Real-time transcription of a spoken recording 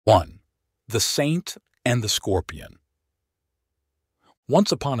1. The Saint and the Scorpion.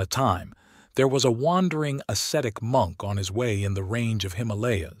 Once upon a time, there was a wandering ascetic monk on his way in the range of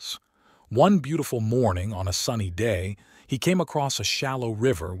Himalayas. One beautiful morning on a sunny day, he came across a shallow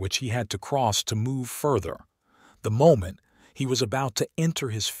river which he had to cross to move further. The moment he was about to enter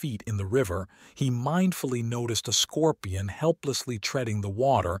his feet in the river, he mindfully noticed a scorpion helplessly treading the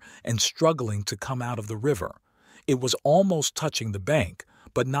water and struggling to come out of the river. It was almost touching the bank,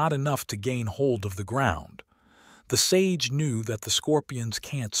 but not enough to gain hold of the ground. The sage knew that the scorpions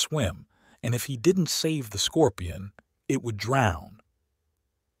can't swim, and if he didn't save the scorpion, it would drown.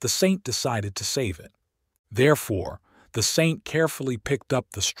 The saint decided to save it. Therefore, the saint carefully picked up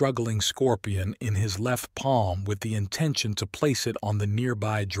the struggling scorpion in his left palm with the intention to place it on the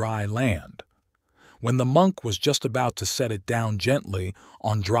nearby dry land. When the monk was just about to set it down gently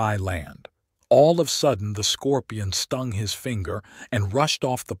on dry land, all of a sudden the scorpion stung his finger and rushed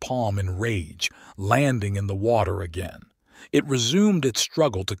off the palm in rage, landing in the water again. It resumed its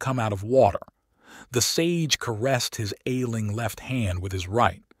struggle to come out of water. The sage caressed his ailing left hand with his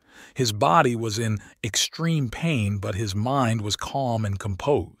right. His body was in extreme pain, but his mind was calm and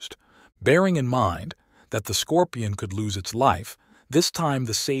composed. Bearing in mind that the scorpion could lose its life, this time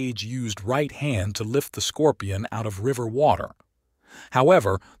the sage used right hand to lift the scorpion out of river water.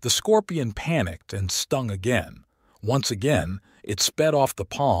 However, the scorpion panicked and stung again. Once again, it sped off the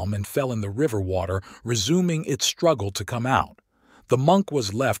palm and fell in the river water, resuming its struggle to come out. The monk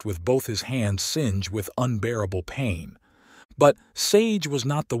was left with both his hands singed with unbearable pain. But Sage was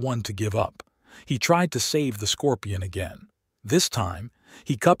not the one to give up. He tried to save the scorpion again. This time,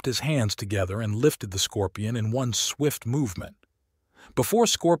 he cupped his hands together and lifted the scorpion in one swift movement. Before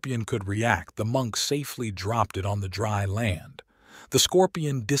Scorpion could react, the monk safely dropped it on the dry land. The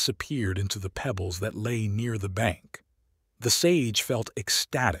scorpion disappeared into the pebbles that lay near the bank. The sage felt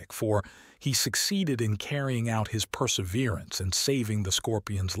ecstatic, for he succeeded in carrying out his perseverance and saving the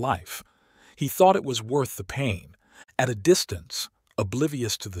scorpion's life. He thought it was worth the pain. At a distance,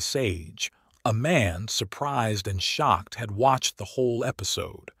 oblivious to the sage, a man, surprised and shocked, had watched the whole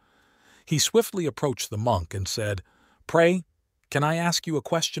episode. He swiftly approached the monk and said, "Pray, can I ask you a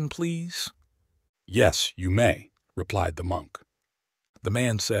question, please?" "Yes, you may," replied the monk. The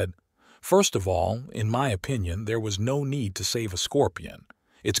man said, "First of all, in my opinion, there was no need to save a scorpion.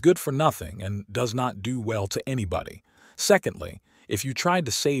 It's good for nothing and does not do well to anybody. Secondly, if you tried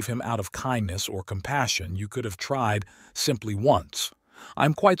to save him out of kindness or compassion, you could have tried simply once.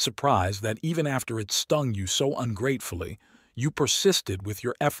 I'm quite surprised that even after it stung you so ungratefully, you persisted with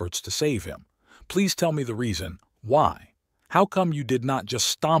your efforts to save him. Please tell me the reason. Why? How come you did not just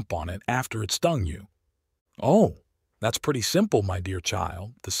stomp on it after it stung you?" "Oh, that's pretty simple, my dear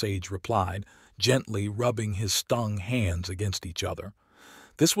child," the sage replied, gently rubbing his stung hands against each other.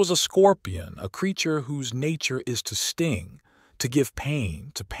 "This was a scorpion, a creature whose nature is to sting, to give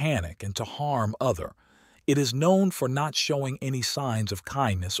pain, to panic, and to harm other. It is known for not showing any signs of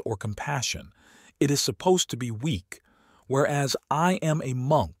kindness or compassion. It is supposed to be weak, whereas I am a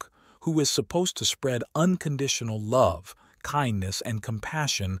monk who is supposed to spread unconditional love, kindness, and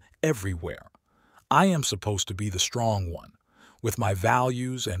compassion everywhere. I am supposed to be the strong one. With my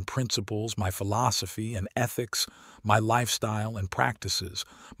values and principles, my philosophy and ethics, my lifestyle and practices,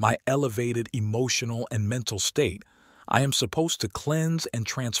 my elevated emotional and mental state, I am supposed to cleanse and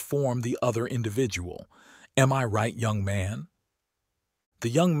transform the other individual. Am I right, young man?" The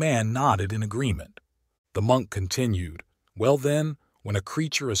young man nodded in agreement. The monk continued, "Well then, when a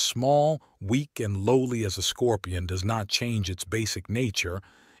creature as small, weak, and lowly as a scorpion does not change its basic nature,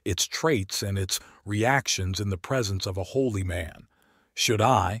 its traits and its reactions in the presence of a holy man, should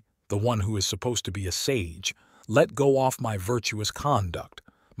I, the one who is supposed to be a sage, let go off my virtuous conduct,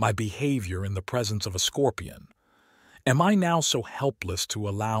 my behavior in the presence of a scorpion? Am I now so helpless to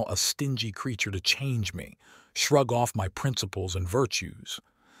allow a stingy creature to change me, shrug off my principles and virtues?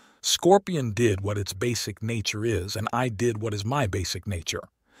 Scorpion did what its basic nature is, and I did what is my basic nature.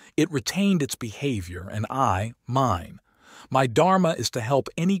 It retained its behavior, and I, mine. My dharma is to help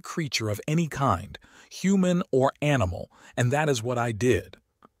any creature of any kind, human or animal, and that is what I did."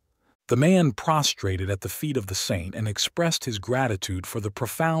 The man prostrated at the feet of the saint and expressed his gratitude for the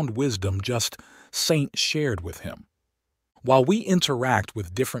profound wisdom saint shared with him. While we interact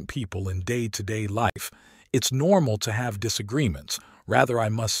with different people in day-to-day life, it's normal to have disagreements. Rather, I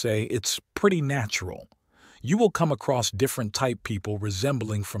must say, it's pretty natural. You will come across different type people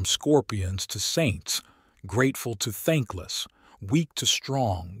resembling from scorpions to saints, grateful to thankless, weak to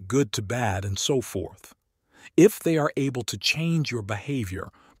strong, good to bad, and so forth. If they are able to change your behavior,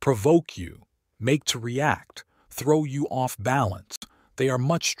 provoke you, make to react, throw you off balance, They are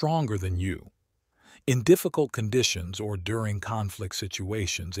much stronger than you. In difficult conditions or during conflict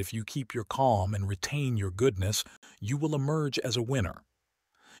situations, if you keep your calm and retain your goodness, you will emerge as a winner.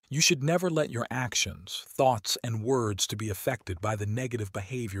 You should never let your actions, thoughts, and words to be affected by the negative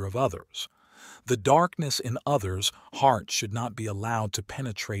behavior of others. The darkness in others' hearts should not be allowed to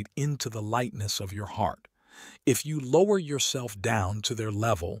penetrate into the lightness of your heart. If you lower yourself down to their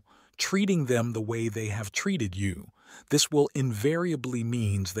level, treating them the way they have treated you, this will invariably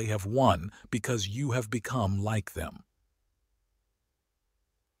means they have won because you have become like them.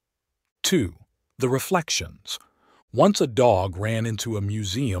 2. The reflections. Once a dog ran into a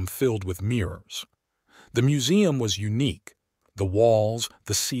museum filled with mirrors. The museum was unique. The walls,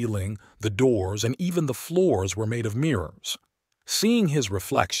 the ceiling, the doors, and even the floors were made of mirrors. Seeing his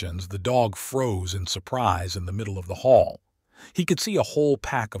reflections, the dog froze in surprise in the middle of the hall. He could see a whole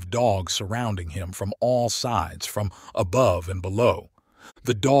pack of dogs surrounding him from all sides, from above and below.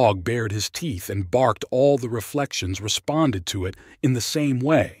 The dog bared his teeth and barked. All the reflections responded to it in the same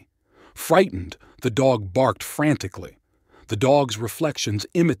way. Frightened, the dog barked frantically. The dog's reflections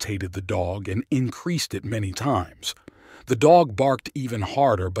imitated the dog and increased it many times. The dog barked even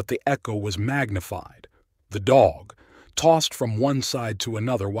harder, but the echo was magnified. The dog tossed from one side to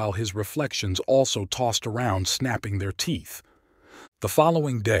another while his reflections also tossed around, snapping their teeth. The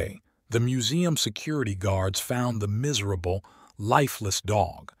following day, the museum security guards found the miserable, lifeless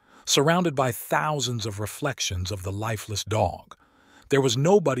dog, surrounded by thousands of reflections of the lifeless dog. There was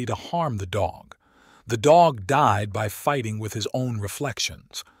nobody to harm the dog. The dog died by fighting with his own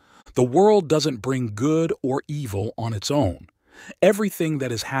reflections. The world doesn't bring good or evil on its own. Everything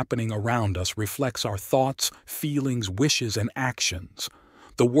that is happening around us reflects our thoughts, feelings, wishes, and actions.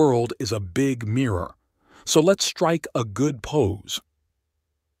 The world is a big mirror. So let's strike a good pose.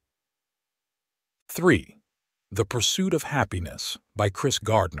 3. The Pursuit of Happiness by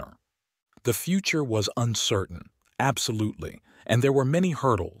GARDNER. The future was uncertain, absolutely, and there were many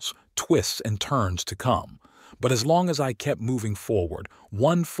hurdles, twists, and turns to come. But as long as I kept moving forward,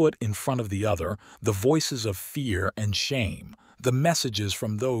 one foot in front of the other, the voices of fear and shame, the messages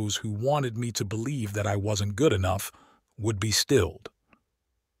from those who wanted me to believe that I wasn't good enough, would be stilled.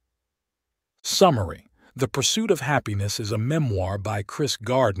 Summary. The Pursuit of Happiness is a memoir by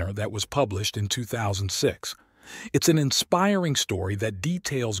GARDNER that was published in 2006. It's an inspiring story that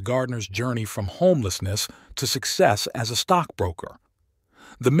details Gardner's journey from homelessness to success as a stockbroker.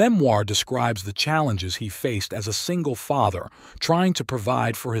 The memoir describes the challenges he faced as a single father, trying to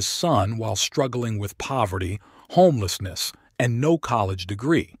provide for his son while struggling with poverty, homelessness, and no college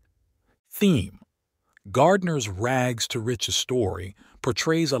degree. Theme. Gardner's rags to riches story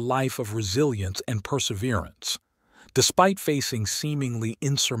portrays a life of resilience and perseverance. Despite facing seemingly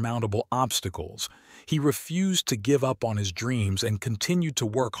insurmountable obstacles, he refused to give up on his dreams and continued to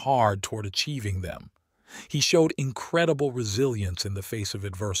work hard toward achieving them. He showed incredible resilience in the face of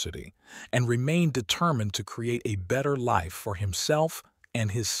adversity and remained determined to create a better life for himself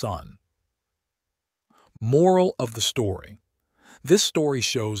and his son. Moral of the story. This story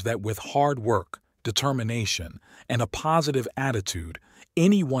shows that with hard work, determination, and a positive attitude,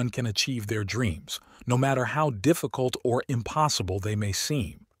 anyone can achieve their dreams, no matter how difficult or impossible they may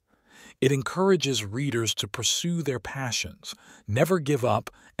seem. It encourages readers to pursue their passions, never give up,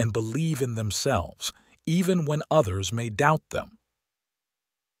 and believe in themselves, even when others may doubt them.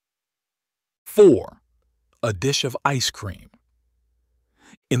 4. A dish of ice cream.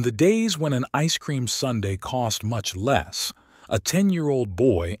 In the days when an ice cream sundae cost much less, a 10-year-old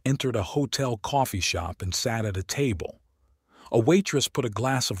boy entered a hotel coffee shop and sat at a table. A waitress put a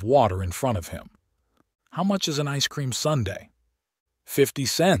glass of water in front of him. "How much is an ice cream sundae?" "50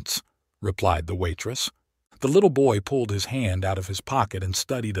 cents, replied the waitress. The little boy pulled his hand out of his pocket and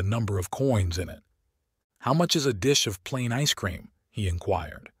studied a number of coins in it. "How much is a dish of plain ice cream?" he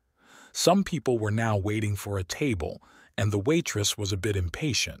inquired. Some people were now waiting for a table, and the waitress was a bit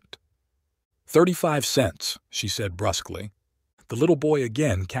impatient. 35 cents, she said brusquely. The little boy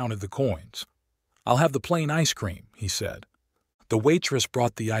again counted the coins. "I'll have the plain ice cream," he said. The waitress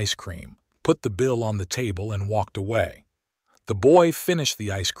brought the ice cream, put the bill on the table, and walked away. The boy finished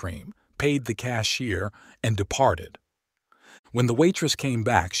the ice cream, paid the cashier, and departed. When the waitress came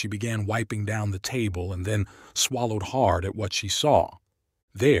back, she began wiping down the table and then swallowed hard at what she saw.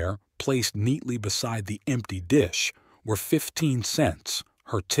 There, placed neatly beside the empty dish, were 15 cents,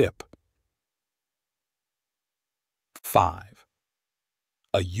 her tip. 5.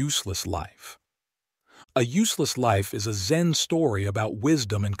 A Useless Life. A Useless Life is a Zen story about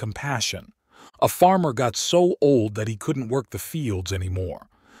wisdom and compassion. A farmer got so old that he couldn't work the fields anymore,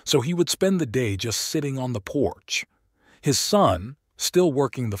 so he would spend the day just sitting on the porch. His son, still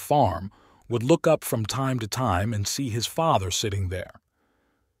working the farm, would look up from time to time and see his father sitting there.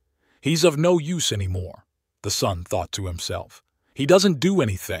 "He's of no use anymore," the son thought to himself. "He doesn't do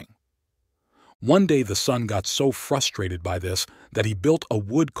anything." One day the son got so frustrated by this that he built a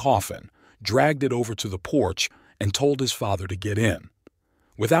wood coffin, dragged it over to the porch, and told his father to get in.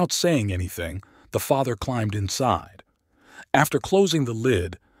 Without saying anything, the father climbed inside. After closing the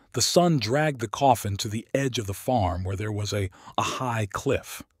lid, the son dragged the coffin to the edge of the farm where there was a high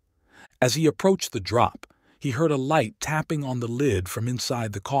cliff. As he approached the drop, he heard a light tapping on the lid from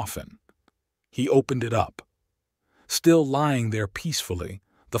inside the coffin. He opened it up. Still lying there peacefully,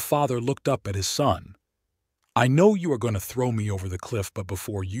 the father looked up at his son. "I know you are going to throw me over the cliff, but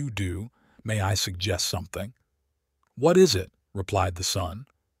before you do, may I suggest something?" "What is it?" replied the son.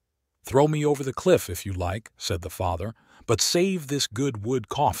 "Throw me over the cliff if you like," said the father, "but save this good wood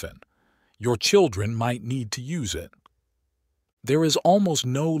coffin. Your children might need to use it." There is almost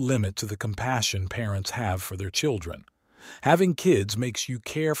no limit to the compassion parents have for their children. Having kids makes you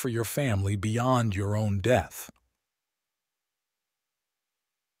care for your family beyond your own death.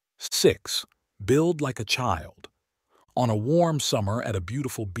 6. Build like a child. On a warm summer at a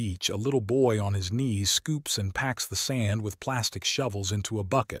beautiful beach, a little boy on his knees scoops and packs the sand with plastic shovels into a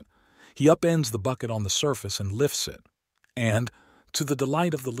bucket. He upends the bucket on the surface and lifts it. And, to the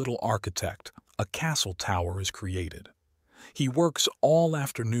delight of the little architect, a castle tower is created. He works all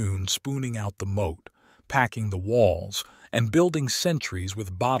afternoon spooning out the moat, packing the walls, and building sentries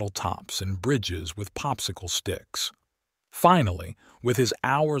with bottle tops and bridges with popsicle sticks. Finally, with his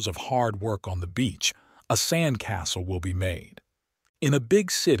hours of hard work on the beach, a sandcastle will be made. In a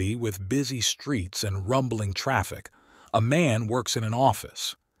big city with busy streets and rumbling traffic, a man works in an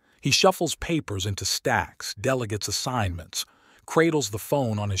office. He shuffles papers into stacks, delegates assignments, cradles the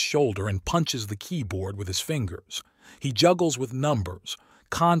phone on his shoulder, and punches the keyboard with his fingers. He juggles with numbers,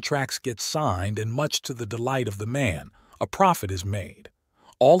 contracts get signed, and much to the delight of the man, a profit is made.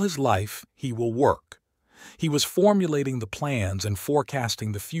 All his life, he will work. He was formulating the plans and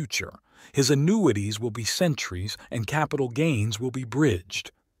forecasting the future. His annuities will be centuries, and capital gains will be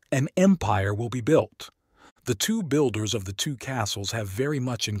bridged. An empire will be built. The two builders of the two castles have very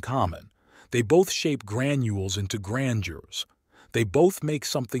much in common. They both shape granules into grandeurs. They both make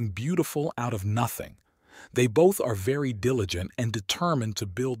something beautiful out of nothing. They both are very diligent and determined to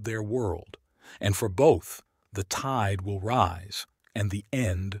build their world. And for both, the tide will rise, and the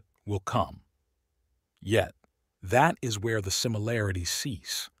end will come. Yet, that is where the similarities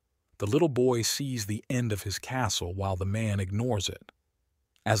cease. The little boy sees the end of his castle while the man ignores it.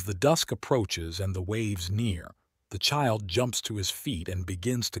 As the dusk approaches and the waves near, the child jumps to his feet and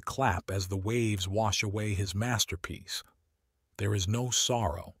begins to clap as the waves wash away his masterpiece. There is no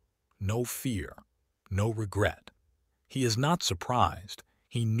sorrow, no fear, no regret. He is not surprised.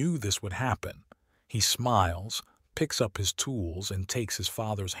 He knew this would happen. He smiles, picks up his tools, and takes his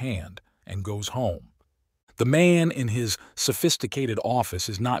father's hand and goes home. The man in his sophisticated office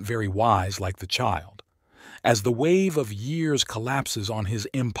is not very wise like the child. As the wave of years collapses on his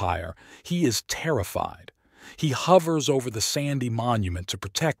empire, he is terrified. He hovers over the sandy monument to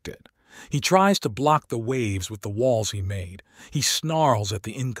protect it. He tries to block the waves with the walls he made. He snarls at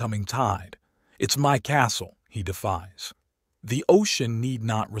the incoming tide. "It's my castle," he defies. The ocean need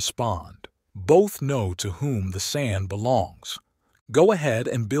not respond. Both know to whom the sand belongs. Go ahead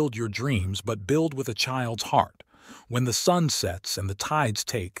and build your dreams, but build with a child's heart. When the sun sets and the tides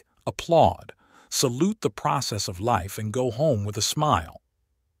take, applaud. Salute the process of life and go home with a smile.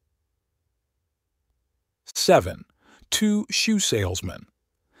 7. Two shoe salesmen.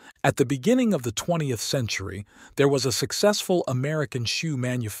 At the beginning of the 20th century, there was a successful American shoe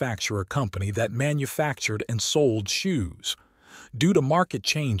manufacturer company that manufactured and sold shoes. Due to market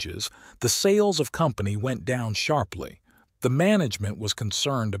changes, the sales of company went down sharply. The management was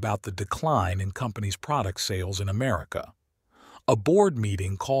concerned about the decline in company's product sales in America. A board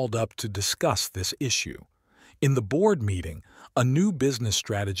meeting called up to discuss this issue. In the board meeting, a new business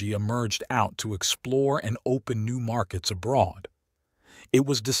strategy emerged out to explore and open new markets abroad. It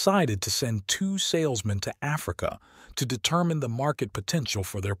was decided to send 2 salesmen to Africa to determine the market potential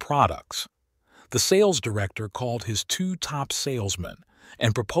for their products. The sales director called his 2 top salesmen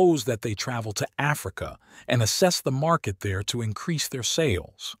and proposed that they travel to Africa and assess the market there to increase their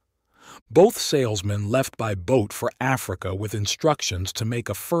sales. Both salesmen left by boat for Africa with instructions to make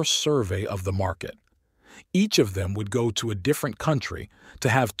a first survey of the market. Each of them would go to a different country to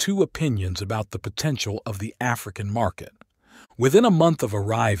have 2 opinions about the potential of the African market. Within a month of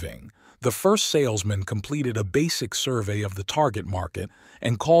arriving, the first salesman completed a basic survey of the target market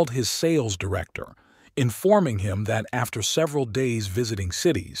and called his sales director, informing him that after several days visiting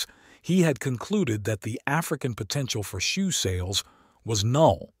cities, he had concluded that the African potential for shoe sales was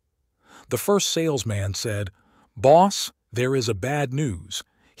null. The first salesman said, "Boss, there is a bad news.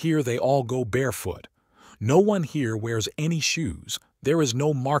 Here they all go barefoot. No one here wears any shoes. There is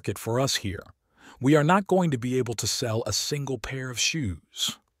no market for us here. We are not going to be able to sell a single pair of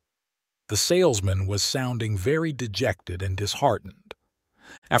shoes." The salesman was sounding very dejected and disheartened.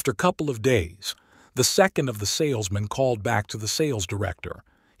 After a couple of days, the second of the salesmen called back to the sales director.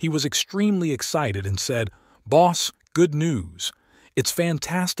 He was extremely excited and said, "Boss, good news. It's a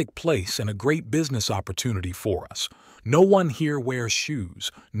fantastic place and a great business opportunity for us. No one here wears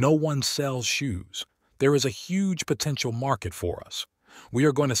shoes. No one sells shoes. There is a huge potential market for us. We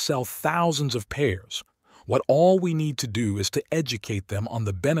are going to sell thousands of pairs. What all we need to do is to educate them on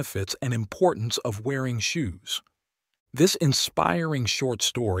the benefits and importance of wearing shoes." This inspiring short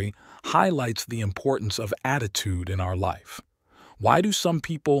story highlights the importance of attitude in our life. Why do some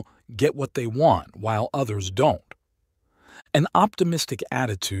people get what they want while others don't? An optimistic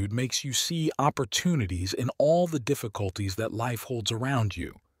attitude makes you see opportunities in all the difficulties that life holds around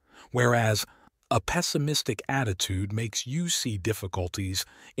you, whereas a pessimistic attitude makes you see difficulties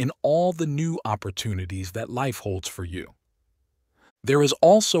in all the new opportunities that life holds for you. There is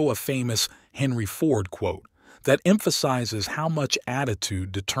also a famous Henry Ford quote that emphasizes how much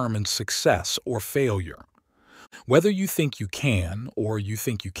attitude determines success or failure. Whether you think you can or you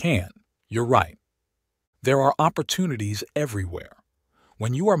think you can't, you're right. There are opportunities everywhere.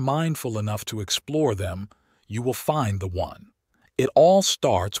 When you are mindful enough to explore them, you will find the one. It all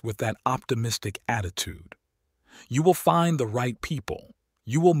starts with that optimistic attitude. You will find the right people,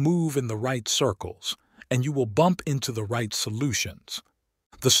 you will move in the right circles, and you will bump into the right solutions.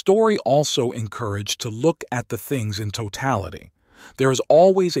 The story also encouraged to look at the things in totality. There is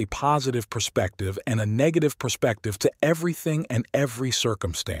always a positive perspective and a negative perspective to everything and every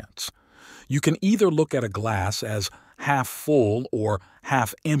circumstance. You can either look at a glass as half full or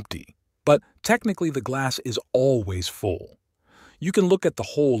half empty, but technically the glass is always full. You can look at the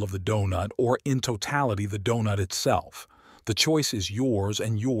whole of the donut or in totality the donut itself. The choice is yours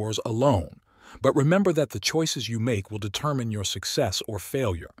and yours alone. But remember that the choices you make will determine your success or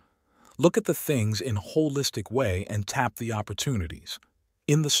failure. Look at the things in a holistic way and tap the opportunities.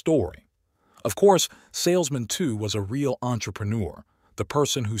 In the story, of course, Salesman 2 was a real entrepreneur, the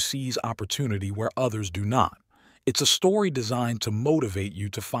person who sees opportunity where others do not. It's a story designed to motivate you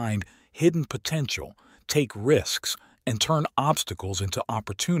to find hidden potential, take risks, and turn obstacles into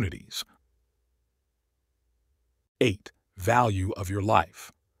opportunities. 8. Value of your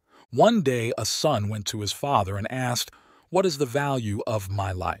life. One day, a son went to his father and asked, "What is the value of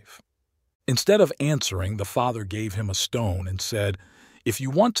my life?" Instead of answering, the father gave him a stone and said, "If you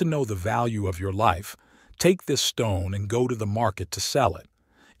want to know the value of your life, take this stone and go to the market to sell it.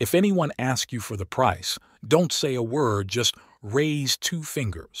 If anyone asks you for the price, don't say a word, just raise 2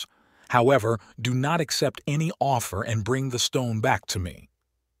 fingers. However, do not accept any offer and bring the stone back to me."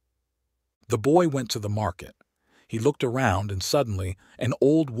 The boy went to the market. He looked around and suddenly an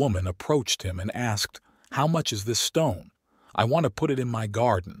old woman approached him and asked, "How much is this stone? I want to put it in my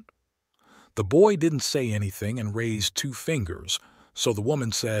garden." The boy didn't say anything and raised 2 fingers, so the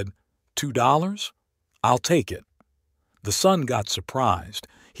woman said, $2? I'll take it." The son got surprised.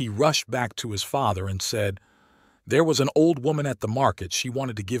 He rushed back to his father and said, "There was an old woman at the market. She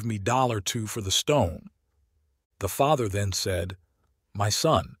wanted to give me $2 for the stone." The father then said, "My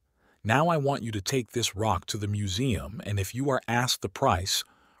son, now I want you to take this rock to the museum, and if you are asked the price,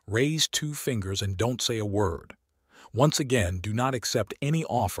 raise 2 fingers and don't say a word. Once again, do not accept any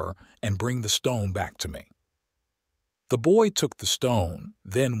offer and bring the stone back to me." The boy took the stone,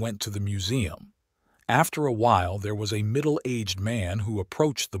 then went to the museum. After a while, there was a middle-aged man who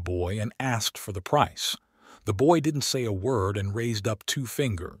approached the boy and asked for the price. The boy didn't say a word and raised up 2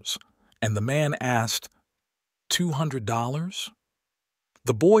 fingers, and the man asked, $200?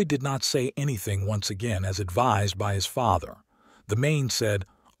 The boy did not say anything once again as advised by his father. The man said,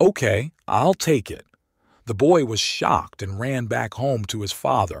 "Okay, I'll take it." The boy was shocked and ran back home to his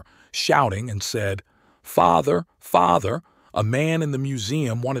father, shouting and said, "Father, father, a man in the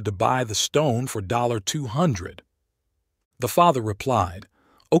museum wanted to buy the stone for $200. The father replied,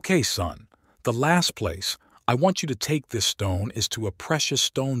 "Okay, son, the last place I want you to take this stone is to a precious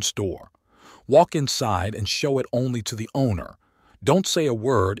stone store. Walk inside and show it only to the owner. Don't say a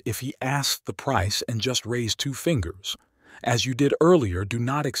word if he asks the price and just raise 2 fingers. As you did earlier, do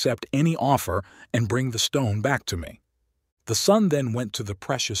not accept any offer and bring the stone back to me." The son then went to the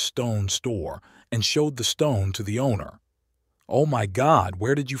precious stone store and showed the stone to the owner. "Oh my God,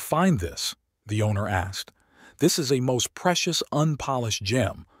 where did you find this?" the owner asked. "This is a most precious, unpolished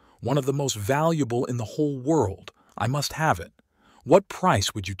gem, one of the most valuable in the whole world. I must have it. What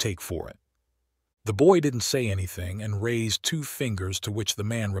price would you take for it?" The boy didn't say anything and raised two fingers, to which the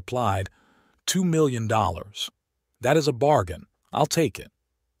man replied, $2 million. "That is a bargain. I'll take it."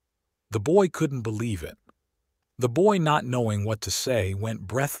 The boy couldn't believe it. The boy, not knowing what to say, went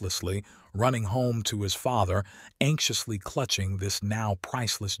breathlessly, running home to his father, anxiously clutching this now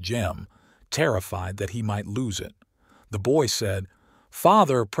priceless gem, terrified that he might lose it. The boy said,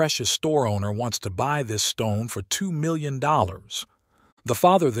 "Father, precious store owner wants to buy this stone for $2 million. The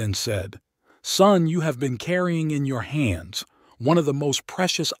father then said, "Son, you have been carrying in your hands one of the most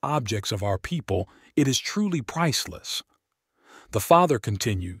precious objects of our people. It is truly priceless." The father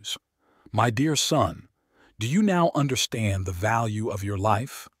continues, "My dear son, do you now understand the value of your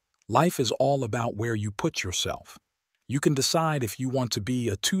life? Life is all about where you put yourself. You can decide if you want to be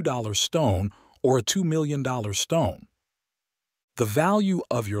a $2 stone or a $2 million stone. The value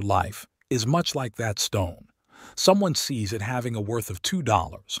of your life is much like that stone. Someone sees it having a worth of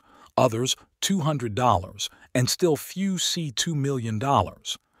 $2, others $200, and still few see $2 million.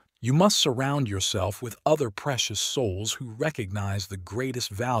 You must surround yourself with other precious souls who recognize the greatest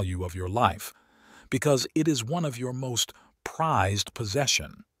value of your life, because it is one of your most prized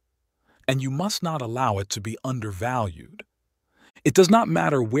possession, and you must not allow it to be undervalued. It does not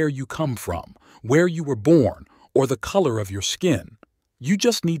matter where you come from, where you were born, or the color of your skin. You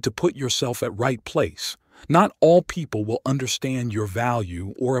just need to put yourself at right place. Not all people will understand your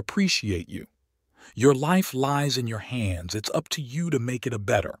value or appreciate you. Your life lies in your hands. It's up to you to make it a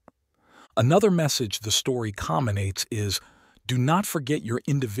better." Another message the story culminates is, do not forget your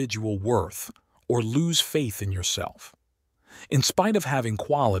individual worth or lose faith in yourself. In spite of having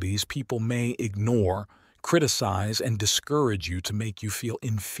qualities, people may ignore, criticize, and discourage you to make you feel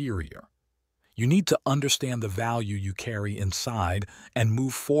inferior. You need to understand the value you carry inside and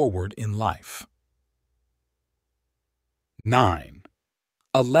move forward in life. 9.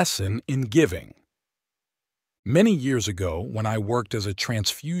 A lesson in giving. Many years ago, when I worked as a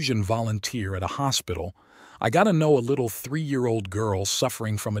transfusion volunteer at a hospital, I got to know a little 3-year-old girl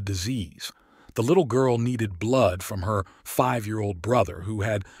suffering from a disease. The little girl needed blood from her 5-year-old brother, who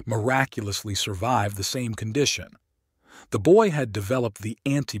had miraculously survived the same condition. The boy had developed the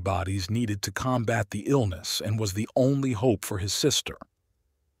antibodies needed to combat the illness and was the only hope for his sister.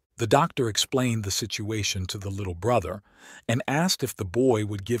 The doctor explained the situation to the little brother and asked if the boy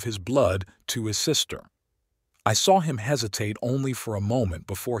would give his blood to his sister. I saw him hesitate only for a moment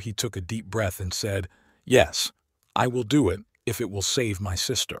before he took a deep breath and said, "Yes, I will do it if it will save my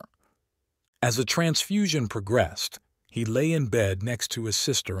sister." As the transfusion progressed, he lay in bed next to his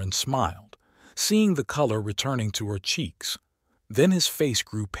sister and smiled, seeing the color returning to her cheeks. Then his face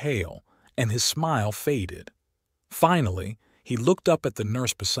grew pale and his smile faded. Finally, he looked up at the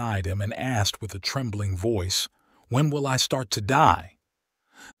nurse beside him and asked with a trembling voice, "When will I start to die?"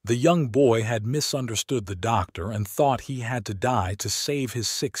 The young boy had misunderstood the doctor and thought he had to die to save his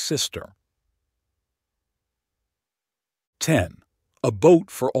sick sister. 10. A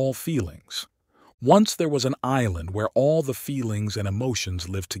boat for all feelings. Once there was an island where all the feelings and emotions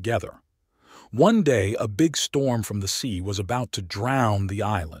lived together. One day, a big storm from the sea was about to drown the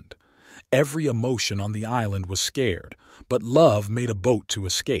island. Every emotion on the island was scared, but love made a boat to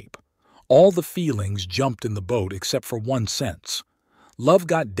escape. All the feelings jumped in the boat except for one sense. Love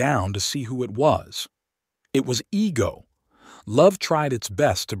got down to see who it was. It was ego. Love tried its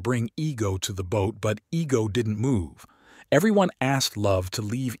best to bring ego to the boat, but ego didn't move. Everyone asked love to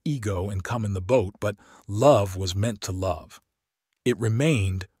leave ego and come in the boat, but love was meant to love. It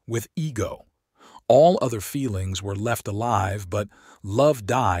remained with ego. All other feelings were left alive, but love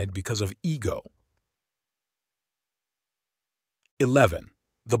died because of ego. 11.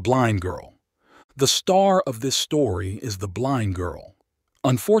 The blind girl. The star of this story is the blind girl.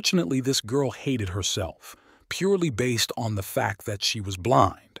 Unfortunately, this girl hated herself, purely based on the fact that she was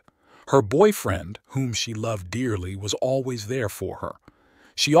blind. Her boyfriend, whom she loved dearly, was always there for her.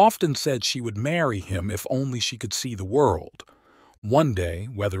 She often said she would marry him if only she could see the world. One day,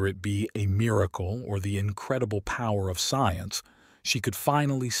 whether it be a miracle or the incredible power of science, she could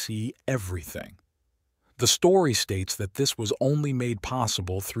finally see everything. The story states that this was only made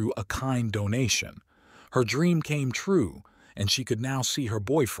possible through a kind donation. Her dream came true, and she could now see her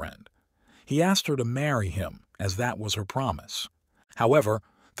boyfriend. He asked her to marry him, as that was her promise. However,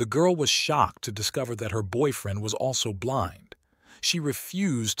 the girl was shocked to discover that her boyfriend was also blind. She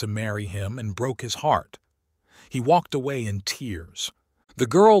refused to marry him and broke his heart. He walked away in tears. The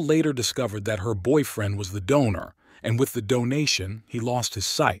girl later discovered that her boyfriend was the donor, and with the donation, he lost his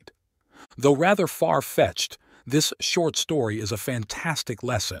sight. Though rather far-fetched, this short story is a fantastic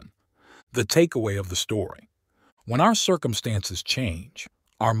lesson. The takeaway of the story: when our circumstances change,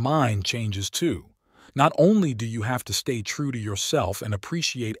 our mind changes too. Not only do you have to stay true to yourself and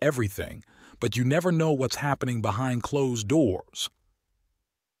appreciate everything, but you never know what's happening behind closed doors.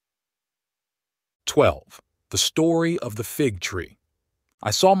 12. The story of the fig tree.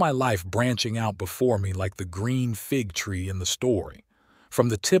 I saw my life branching out before me like the green fig tree in the story. From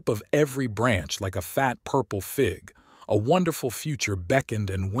the tip of every branch, like a fat purple fig, a wonderful future beckoned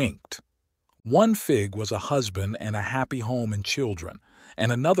and winked. One fig was a husband and a happy home and children,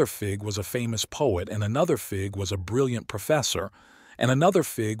 and another fig was a famous poet, and another fig was a brilliant professor, and another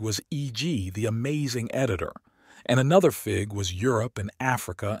fig was E.G., the amazing editor, and another fig was Europe and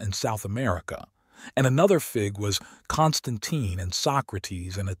Africa and South America, and another fig was Constantine and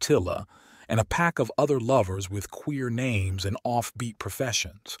Socrates and Attila, and a pack of other lovers with queer names and offbeat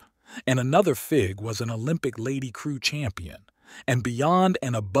professions, and another fig was an Olympic lady crew champion, and beyond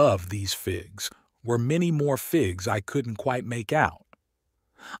and above these figs were many more figs I couldn't quite make out.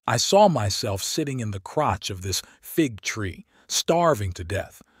 I saw myself sitting in the crotch of this fig tree, starving to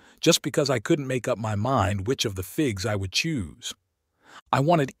death, just because I couldn't make up my mind which of the figs I would choose. I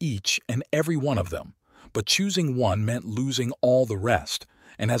wanted each and every one of them, but choosing one meant losing all the rest,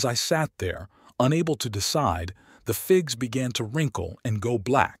 and as I sat there, unable to decide, the figs began to wrinkle and go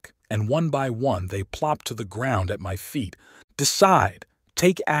black, and one by one they plopped to the ground at my feet. Decide.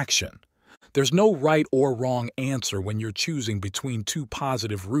 Take action. There's no right or wrong answer when you're choosing between two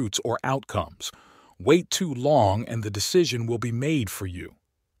positive routes or outcomes. Wait too long and the decision will be made for you.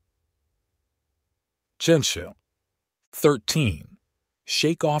 13.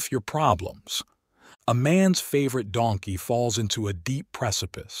 Shake off your problems. A man's favorite donkey falls into a deep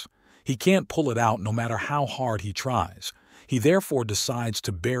precipice. He can't pull it out no matter how hard he tries. He therefore decides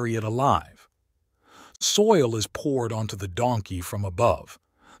to bury it alive. Soil is poured onto the donkey from above.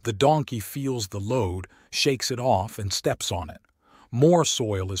 The donkey feels the load, shakes it off, and steps on it. More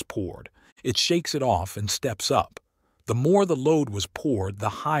soil is poured. It shakes it off and steps up. The more the load was poured, the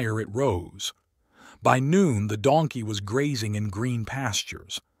higher it rose. By noon, the donkey was grazing in green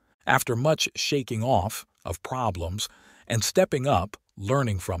pastures. After much shaking off of problems and stepping up,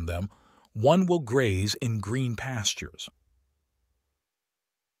 learning from them, one will graze in green pastures.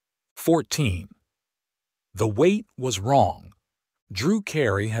 14. The wait was wrong. Drew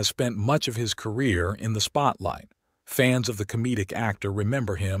Carey has spent much of his career in the spotlight. Fans of the comedic actor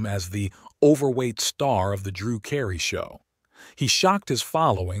remember him as the overweight star of The Drew Carey Show. He shocked his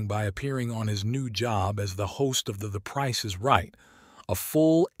following by appearing on his new job as the host of The Price is Right, a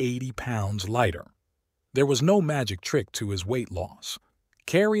full 80 pounds lighter. There was no magic trick to his weight loss.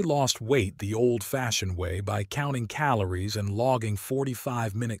 Carey lost weight the old-fashioned way by counting calories and logging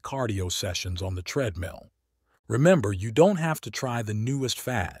 45-minute cardio sessions on the treadmill. Remember, you don't have to try the newest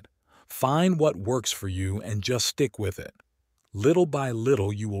fad. Find what works for you and just stick with it. Little by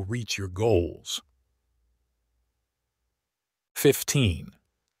little, you will reach your goals. 15.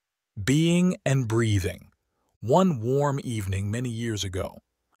 Being and breathing. One warm evening many years ago,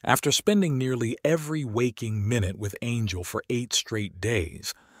 after spending nearly every waking minute with Angel for 8 straight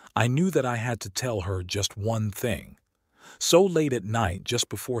days, I knew that I had to tell her just one thing. So late at night, just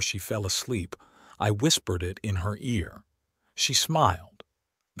before she fell asleep, I whispered it in her ear. She smiled,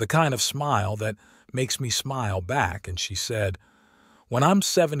 the kind of smile that makes me smile back, and she said, "When I'm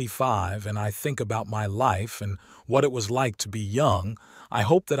 75 and I think about my life and what it was like to be young, I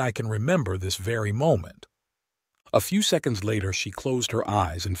hope that I can remember this very moment." A few seconds later, she closed her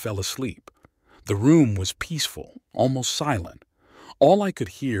eyes and fell asleep. The room was peaceful, almost silent. All I could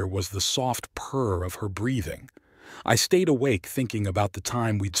hear was the soft purr of her breathing. I stayed awake thinking about the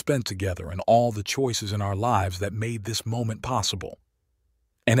time we'd spent together and all the choices in our lives that made this moment possible.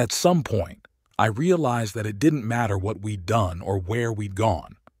 And at some point, I realized that it didn't matter what we'd done or where we'd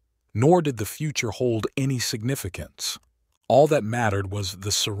gone, nor did the future hold any significance. All that mattered was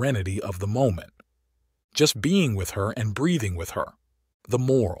the serenity of the moment. Just being with her and breathing with her. The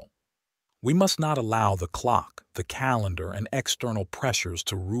moral: we must not allow the clock, the calendar, and external pressures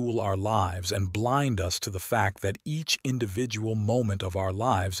to rule our lives and blind us to the fact that each individual moment of our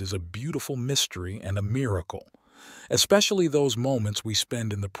lives is a beautiful mystery and a miracle, especially those moments we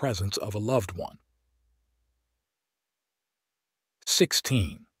spend in the presence of a loved one.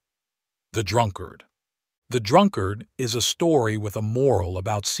 16. The Drunkard. The Drunkard is a story with a moral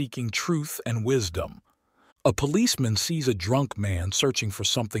about seeking truth and wisdom. A policeman sees a drunk man searching for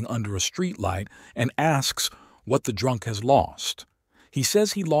something under a streetlight and asks what the drunk has lost. He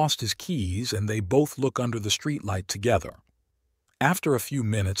says he lost his keys, and they both look under the streetlight together. After a few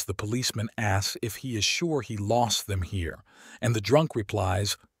minutes, the policeman asks if he is sure he lost them here, and the drunk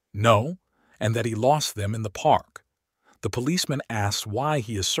replies, "No," and that he lost them in the park. The policeman asks why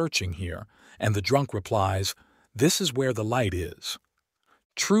he is searching here, and the drunk replies, "This is where the light is."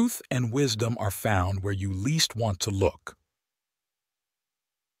 Truth and wisdom are found where you least want to look.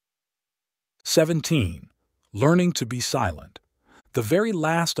 17. Learning to be silent. The very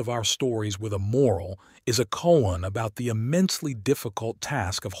last of our stories with a moral is a koan about the immensely difficult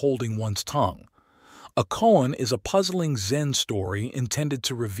task of holding one's tongue. A koan is a puzzling Zen story intended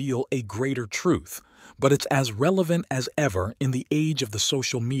to reveal a greater truth, but it's as relevant as ever in the age of the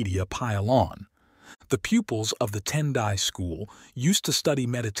social media pile-on. The pupils of the Tendai school used to study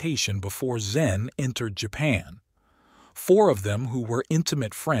meditation before Zen entered Japan. 4 of them who were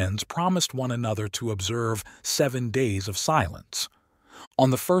intimate friends promised one another to observe 7 days of silence.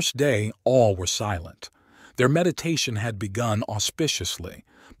 On the first day, all were silent. Their meditation had begun auspiciously,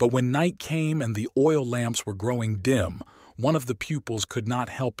 but when night came and the oil lamps were growing dim, one of the pupils could not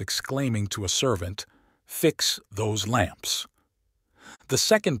help exclaiming to a servant, "Fix those lamps." The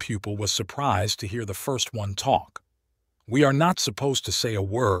second pupil was surprised to hear the first one talk. "We are not supposed to say a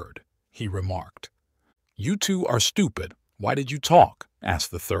word," he remarked. "You two are stupid. Why did you talk?" asked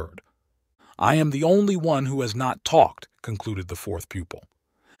the third. "I am the only one who has not talked," concluded the fourth pupil.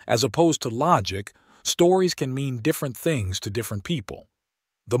 As opposed to logic, stories can mean different things to different people.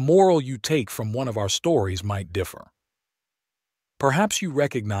 The moral you take from one of our stories might differ. Perhaps you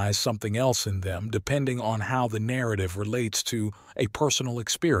recognize something else in them depending on how the narrative relates to a personal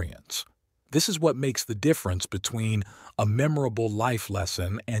experience. This is what makes the difference between a memorable life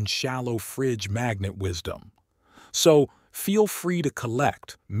lesson and shallow fridge magnet wisdom. So, feel free to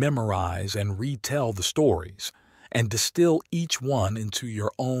collect, memorize, and retell the stories, and distill each one into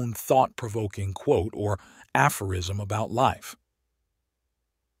your own thought-provoking quote or aphorism about life.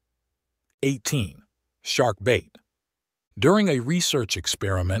 18. Shark bait. During a research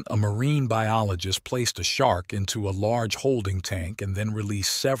experiment, a marine biologist placed a shark into a large holding tank and then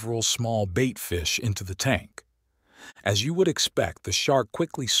released several small bait fish into the tank. As you would expect, the shark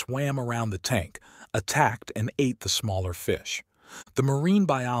quickly swam around the tank, attacked and ate the smaller fish. The marine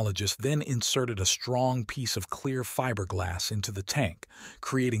biologist then inserted a strong piece of clear fiberglass into the tank,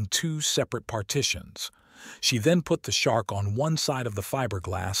 creating 2 separate partitions. She then put the shark on one side of the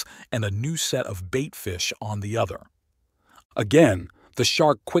fiberglass and a new set of bait fish on the other. Again, the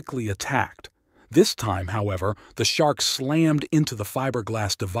shark quickly attacked. This time, however, the shark slammed into the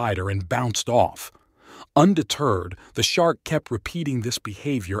fiberglass divider and bounced off. Undeterred, the shark kept repeating this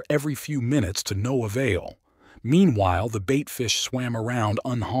behavior every few minutes to no avail. Meanwhile, the bait fish swam around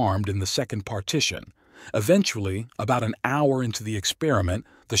unharmed in the second partition. Eventually, about an hour into the experiment,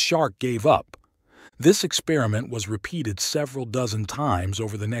 the shark gave up. This experiment was repeated several dozen times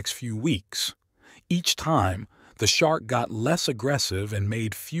over the next few weeks. Each time, the shark got less aggressive and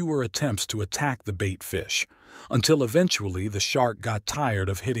made fewer attempts to attack the bait fish, until eventually the shark got tired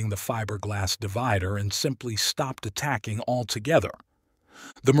of hitting the fiberglass divider and simply stopped attacking altogether.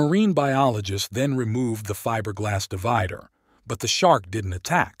 The marine biologist then removed the fiberglass divider, but the shark didn't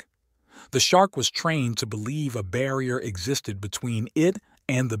attack. The shark was trained to believe a barrier existed between it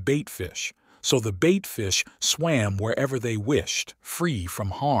and the bait fish, so the bait fish swam wherever they wished, free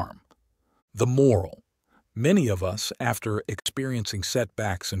from harm. The moral: many of us, after experiencing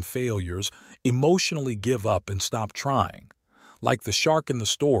setbacks and failures, emotionally give up and stop trying. Like the shark in the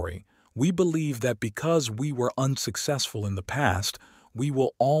story, we believe that because we were unsuccessful in the past, we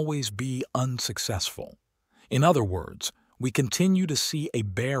will always be unsuccessful. In other words, we continue to see a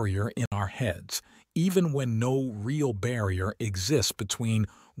barrier in our heads, even when no real barrier exists between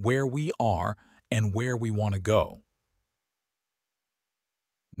where we are and where we want to go.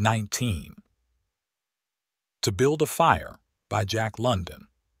 19. To Build a Fire by Jack London.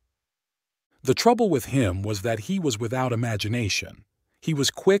 The trouble with him was that he was without imagination. He was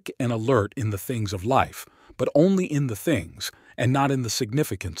quick and alert in the things of life, but only in the things, and not in the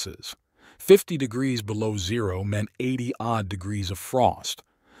significances. 50 degrees below zero meant 80-odd degrees of frost.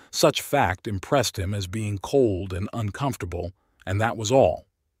 Such fact impressed him as being cold and uncomfortable, and that was all.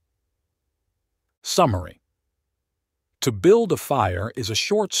 Summary. To Build a Fire is a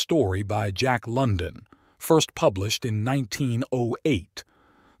short story by Jack London, first published in 1908.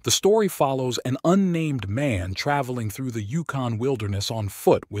 The story follows an unnamed man traveling through the Yukon wilderness on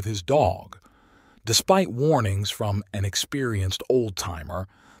foot with his dog. Despite warnings from an experienced old-timer,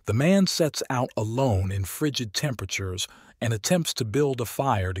 the man sets out alone in frigid temperatures and attempts to build a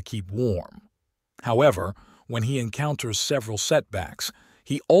fire to keep warm. However, when he encounters several setbacks,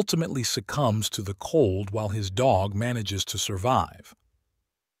 He ultimately succumbs to the cold while his dog manages to survive.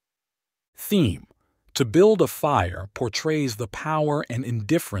 Theme: To Build a Fire portrays the power and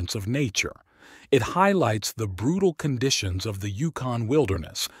indifference of nature. It highlights the brutal conditions of the Yukon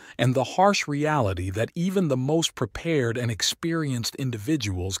wilderness and the harsh reality that even the most prepared and experienced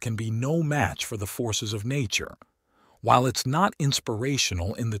individuals can be no match for the forces of nature. While it's not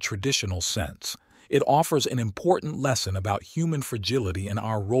inspirational in the traditional sense, it offers an important lesson about human fragility and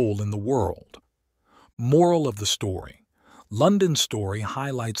our role in the world. Moral of the story: London's story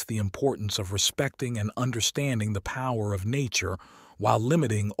highlights the importance of respecting and understanding the power of nature while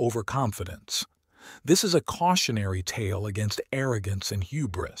limiting overconfidence. This is a cautionary tale against arrogance and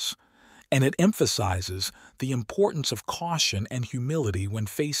hubris, and it emphasizes the importance of caution and humility when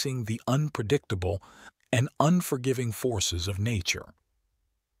facing the unpredictable and unforgiving forces of nature.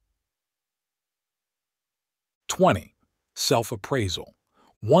 20. Self-appraisal.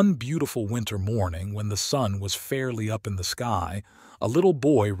 One beautiful winter morning, when the sun was fairly up in the sky, a little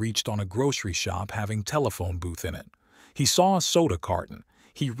boy reached on a grocery shop having telephone booth in it. He saw a soda carton.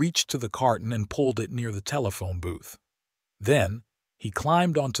 He reached to the carton and pulled it near the telephone booth. Then, he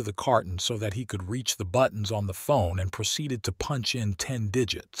climbed onto the carton so that he could reach the buttons on the phone and proceeded to punch in 10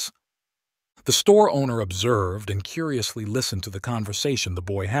 digits. The store owner observed and curiously listened to the conversation the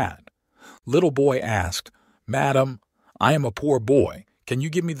boy had. Little boy asked, "Madam, I am a poor boy. Can you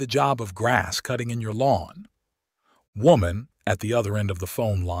give me the job of grass cutting in your lawn?" Woman, at the other end of the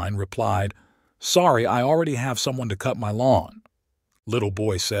phone line, replied, "Sorry, I already have someone to cut my lawn." Little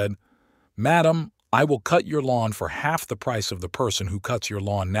boy said, "Madam, I will cut your lawn for half the price of the person who cuts your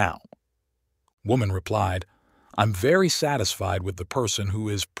lawn now." Woman replied, "I'm very satisfied with the person who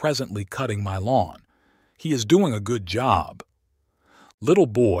is presently cutting my lawn. He is doing a good job." Little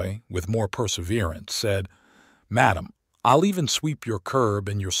boy, with more perseverance, said, "Madam, I'll even sweep your curb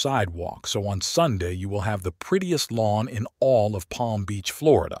and your sidewalk, so on Sunday you will have the prettiest lawn in all of Palm Beach,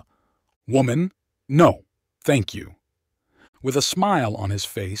 Florida." Woman, "No, thank you." With a smile on his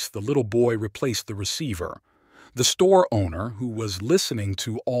face, the little boy replaced the receiver. The store owner, who was listening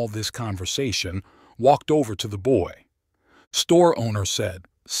to all this conversation, walked over to the boy. Store owner said,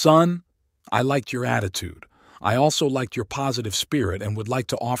 "Son, I liked your attitude. I also liked your positive spirit and would like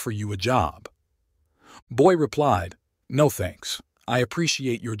to offer you a job." Boy replied, "No thanks. I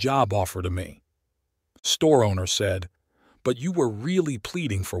appreciate your job offer to me." Store owner said, "But you were really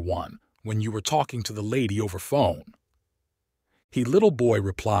pleading for one when you were talking to the lady over phone." Little boy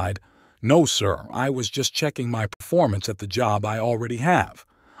replied, "No, sir, I was just checking my performance at the job I already have.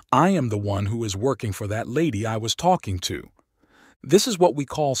 I am the one who is working for that lady I was talking to." This is what we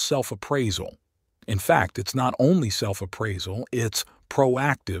call self-appraisal. In fact, it's not only self-appraisal, it's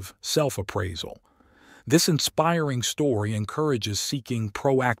proactive self-appraisal. This inspiring story encourages seeking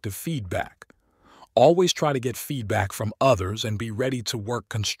proactive feedback. Always try to get feedback from others and be ready to work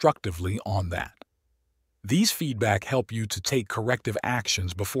constructively on that. These feedback help you to take corrective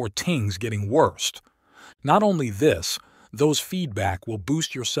actions before things getting worse. Not only this, those feedback will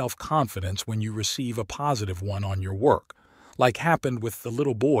boost your self-confidence when you receive a positive one on your work, like happened with the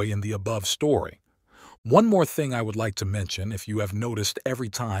little boy in the above story. One more thing I would like to mention: if you have noticed, every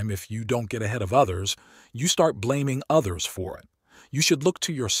time if you don't get ahead of others, you start blaming others for it. You should look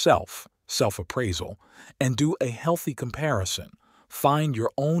to yourself, self-appraisal, and do a healthy comparison. Find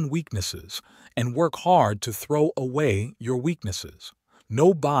your own weaknesses and work hard to throw away your weaknesses.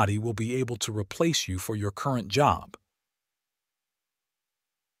 Nobody will be able to replace you for your current job.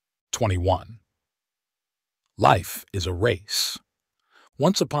 21. Life is a race.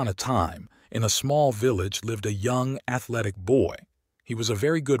 Once upon a time, in a small village lived a young, athletic boy. He was a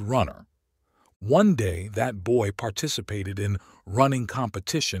very good runner. One day, that boy participated in running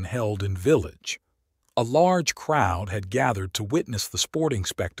competition held in village. A large crowd had gathered to witness the sporting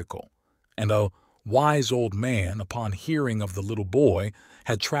spectacle, and a wise old man, upon hearing of the little boy,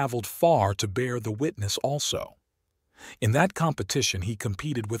 had traveled far to bear the witness also. In that competition, he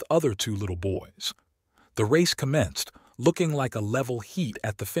competed with other 2 little boys. The race commenced, looking like a level heat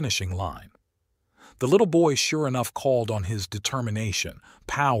at the finishing line. The little boy sure enough called on his determination,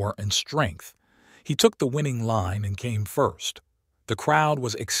 power, and strength. He took the winning line and came first. The crowd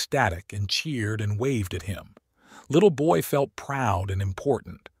was ecstatic and cheered and waved at him. Little boy felt proud and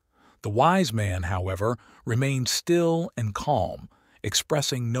important. The wise man, however, remained still and calm,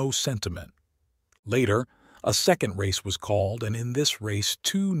 expressing no sentiment. Later, a second race was called, and in this race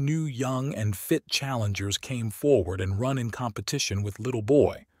 2 new young and fit challengers came forward and run in competition with little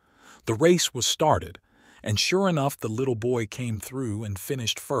boy. The race was started, and sure enough the little boy came through and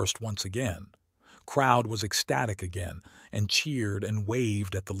finished first once again. Crowd was ecstatic again and cheered and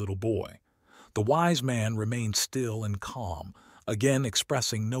waved at the little boy. The wise man remained still and calm, again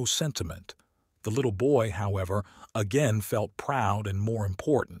expressing no sentiment. The little boy, however, again felt proud and more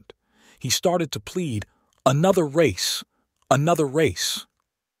important. He started to plead, "Another race! Another race!"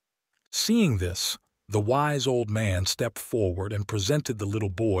 Seeing this, the wise old man stepped forward and presented the little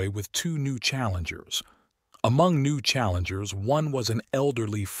boy with two new challengers. Among new challengers, one was an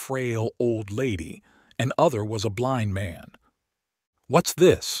elderly, frail old lady, and other was a blind man. "What's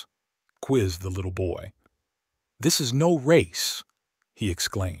this?" quizzed the little boy. "This is no race," he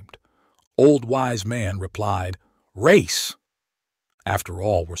exclaimed. Old wise man replied, "Race!" After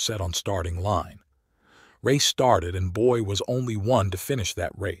all were set on starting line. Race started, and boy was only one to finish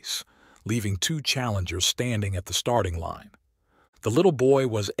that race, leaving two challengers standing at the starting line. The little boy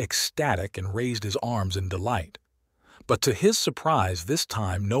was ecstatic and raised his arms in delight. But to his surprise, this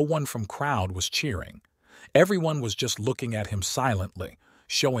time no one from crowd was cheering. Everyone was just looking at him silently,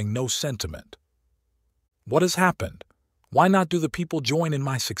 showing no sentiment. "What has happened? Why not do the people join in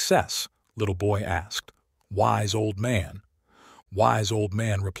my success?" little boy asked. Wise old man. Wise old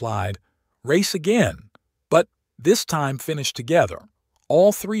man replied, "Race again, but this time finish together.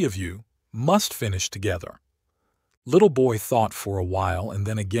 All three of you must finish together." Little boy thought for a while and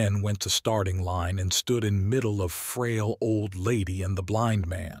then again went to starting line and stood in middle of frail old lady and the blind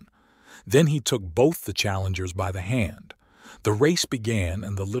man. Then he took both the challengers by the hand. The race began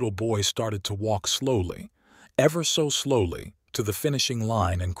and the little boy started to walk slowly, ever so slowly, to the finishing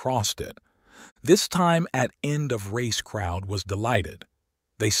line and crossed it. This time at end of race crowd was delighted.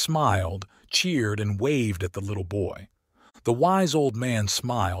 They smiled, cheered, and waved at the little boy. The wise old man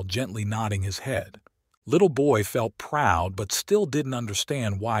smiled, gently nodding his head. Little boy felt proud but still didn't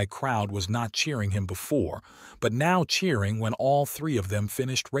understand why crowd was not cheering him before, but now cheering when all three of them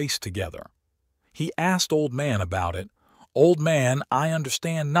finished race together. He asked old man about it. "Old man, I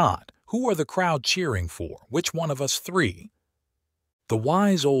understand not. Who are the crowd cheering for? Which one of us three?" The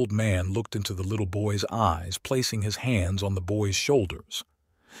wise old man looked into the little boy's eyes, placing his hands on the boy's shoulders.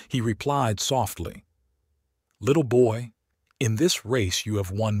 He replied softly, "Little boy, in this race you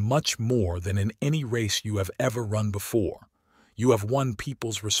have won much more than in any race you have ever run before. You have won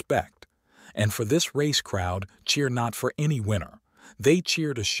people's respect. And for this race crowd, cheer not for any winner. They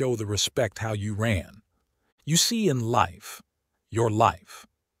cheer to show the respect how you ran. You see in life, your life.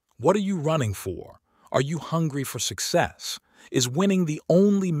 What are you running for? Are you hungry for success? Is winning the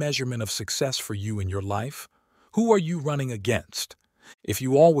only measurement of success for you in your life? Who are you running against? If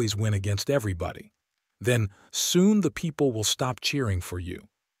you always win against everybody, then soon the people will stop cheering for you.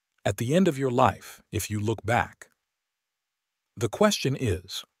 At the end of your life, if you look back. The question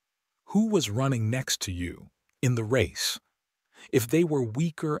is, who was running next to you in the race? If they were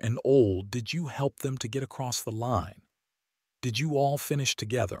weaker and old, did you help them to get across the line? Did you all finish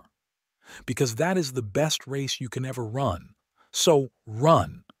together? Because that is the best race you can ever run. So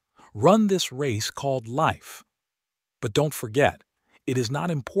run. Run this race called life. But don't forget, it is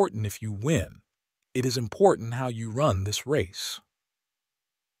not important if you win. It is important how you run this race.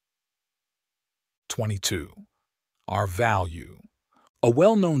 22. Our value. A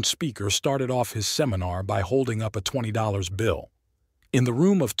well-known speaker started off his seminar by holding up a $20 bill. In the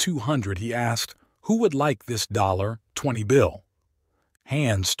room of 200, he asked, "Who would like this $20 bill?"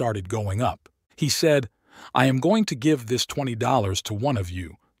 Hands started going up. He said, "I am going to give this $20 to one of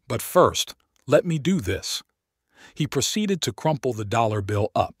you, but first, let me do this." He proceeded to crumple the dollar bill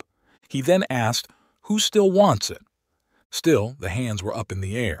up. He then asked, "Who still wants it?" Still, the hands were up in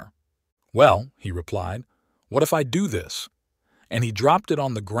the air. "Well," he replied, "what if I do this?" And he dropped it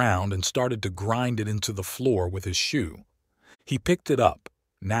on the ground and started to grind it into the floor with his shoe. He picked it up,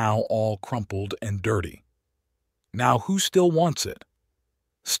 now all crumpled and dirty. "Now who still wants it?"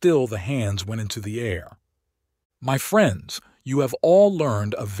 Still the hands went into the air. My friends, you have all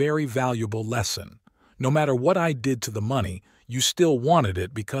learned a very valuable lesson. No matter what I did to the money, you still wanted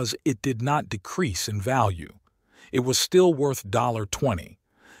it because it did not decrease in value. It was still worth $20.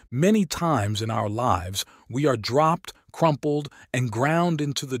 Many times in our lives, we are dropped, crumpled, and ground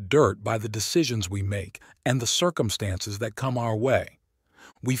into the dirt by the decisions we make and the circumstances that come our way.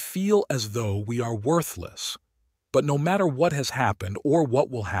 We feel as though we are worthless. But no matter what has happened or what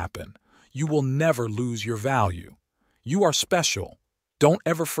will happen, you will never lose your value. You are special. Don't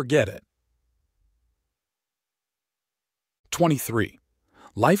ever forget it. 23.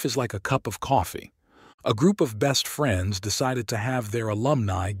 Life is like a cup of coffee. A group of best friends decided to have their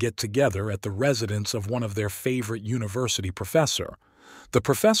alumni get together at the residence of one of their favorite university professor. The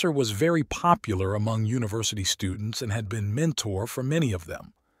professor was very popular among university students and had been mentor for many of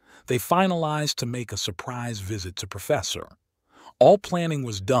them. They finalized to make a surprise visit to Professor. All planning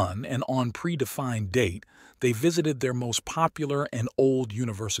was done, and on predefined date, they visited their most popular and old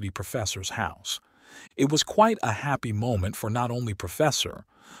university professor's house. It was quite a happy moment for not only Professor,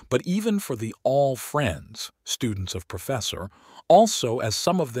 but even for the all friends, students of Professor, also as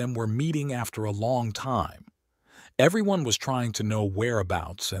some of them were meeting after a long time. Everyone was trying to know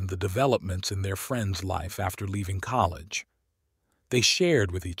whereabouts and the developments in their friend's life after leaving college. They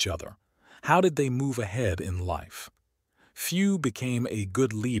shared with each other. How did they move ahead in life? Few became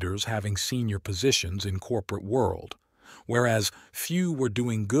good leaders having senior positions in corporate world, whereas few were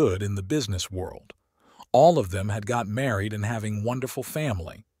doing good in the business world. All of them had got married and having wonderful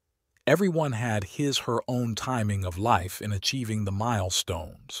family. Everyone had her own timing of life in achieving the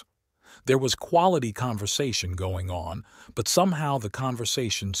milestones. There was quality conversation going on, but somehow the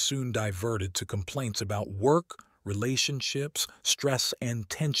conversation soon diverted to complaints about work, relationships, stress, and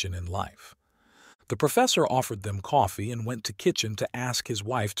tension in life. The professor offered them coffee and went to kitchen to ask his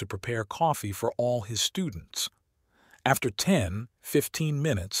wife to prepare coffee for all his students. After 10-15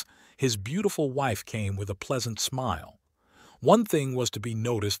 minutes, his beautiful wife came with a pleasant smile. One thing was to be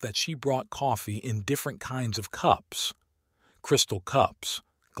noticed that she brought coffee in different kinds of cups. Crystal cups,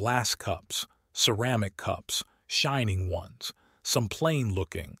 glass cups, ceramic cups, shining ones, some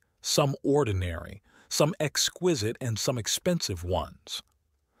plain-looking, some ordinary, some exquisite, and some expensive ones.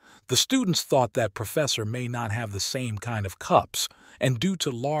 The students thought that Professor may not have the same kind of cups, and due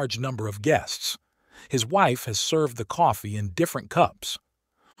to large number of guests, his wife has served the coffee in different cups.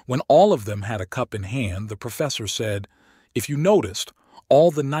 When all of them had a cup in hand, the professor said, "If you noticed,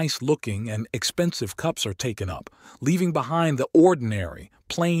 all the nice-looking and expensive cups are taken up, leaving behind the ordinary,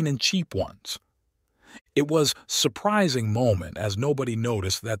 plain and cheap ones." It was a surprising moment as nobody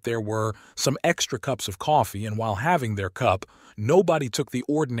noticed that there were some extra cups of coffee, and while having their cup, nobody took the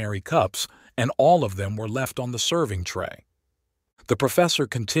ordinary cups and all of them were left on the serving tray. The professor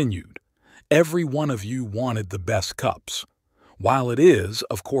continued, "Every one of you wanted the best cups. While it is,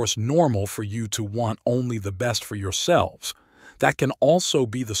 of course, normal for you to want only the best for yourselves, that can also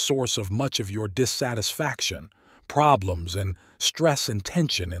be the source of much of your dissatisfaction, problems, and stress and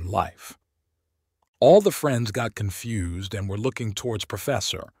tension in life." All the friends got confused and were looking towards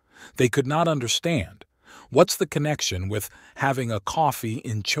Professor. They could not understand. What's the connection with having a coffee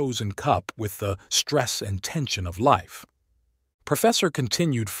in chosen cup with the stress and tension of life? Professor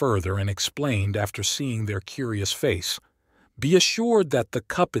continued further and explained after seeing their curious face, "Be assured that the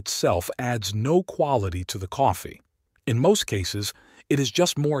cup itself adds no quality to the coffee. In most cases, it is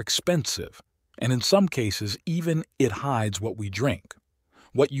just more expensive, and in some cases even it hides what we drink.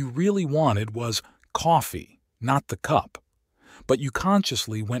 What you really wanted was coffee, not the cup. But you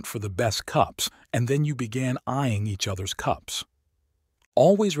consciously went for the best cups, and then you began eyeing each other's cups.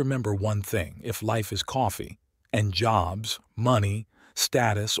 Always remember one thing: if life is coffee, and jobs, money,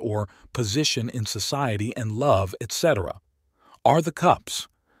 status, or position in society and love, etc., are the cups.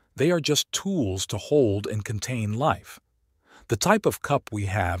 They are just tools to hold and contain life. The type of cup we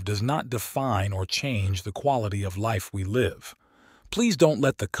have does not define or change the quality of life we live. Please don't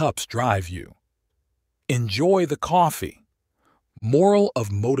let the cups drive you. Enjoy the coffee." Moral of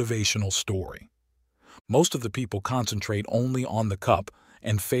motivational story. Most of the people concentrate only on the cup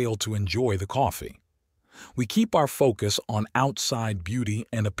and fail to enjoy the coffee. We keep our focus on outside beauty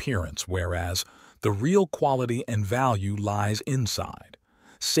and appearance, whereas the real quality and value lies inside.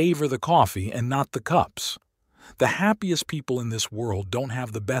 Savor the coffee and not the cups. The happiest people in this world don't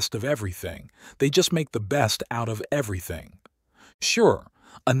have the best of everything. They just make the best out of everything. Sure,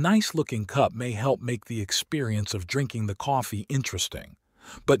 a nice-looking cup may help make the experience of drinking the coffee interesting,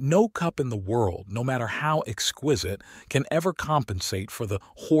 but no cup in the world, no matter how exquisite, can ever compensate for the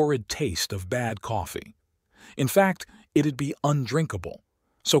horrid taste of bad coffee. In fact, it'd be undrinkable.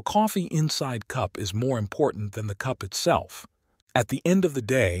 So coffee inside cup is more important than the cup itself. At the end of the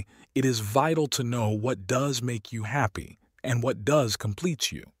day, it is vital to know what does make you happy and what does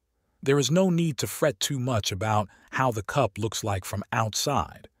complete you. There is no need to fret too much about how the cup looks like from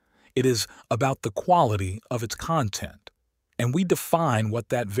outside. It is about the quality of its content, and we define what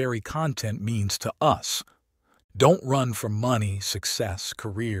that very content means to us. Don't run from money, success,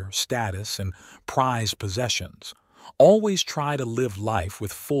 career, status, and prized possessions. Always try to live life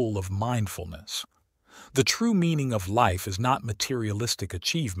with full of mindfulness. The true meaning of life is not materialistic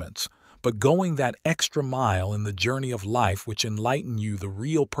achievements, but going that extra mile in the journey of life which enlighten you the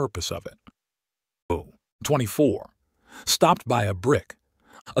real purpose of it. 24. Stopped by a brick.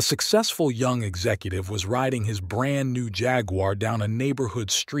 A successful young executive was riding his brand new Jaguar down a neighborhood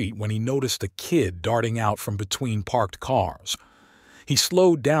street when he noticed a kid darting out from between parked cars. He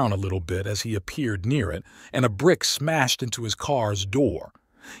slowed down a little bit as he appeared near it, and a brick smashed into his car's door.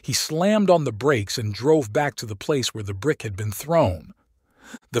 He slammed on the brakes and drove back to the place where the brick had been thrown.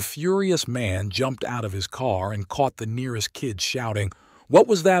 The furious man jumped out of his car and caught the nearest kid shouting, "What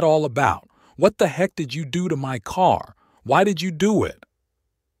was that all about? What the heck did you do to my car? Why did you do it?"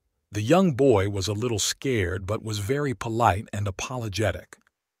 The young boy was a little scared but was very polite and apologetic.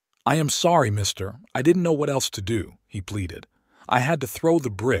 "I am sorry, mister. I didn't know what else to do," he pleaded. "I had to throw the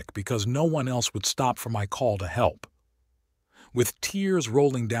brick because no one else would stop for my call to help." With tears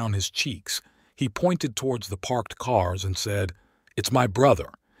rolling down his cheeks, he pointed towards the parked cars and said, "It's my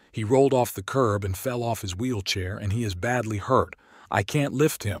brother. He rolled off the curb and fell off his wheelchair, and he is badly hurt. I can't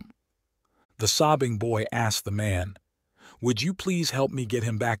lift him." The sobbing boy asked the man, "Would you please help me get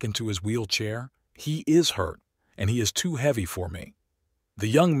him back into his wheelchair? He is hurt, and he is too heavy for me." The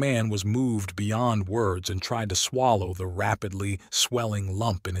young man was moved beyond words and tried to swallow the rapidly swelling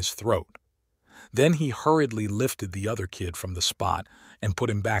lump in his throat. Then he hurriedly lifted the other kid from the spot and put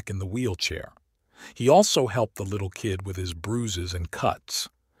him back in the wheelchair. He also helped the little kid with his bruises and cuts.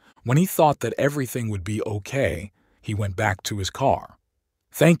 When he thought that everything would be okay, he went back to his car.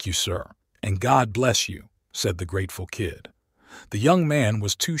 "Thank you, sir, and God bless you," said the grateful kid. The young man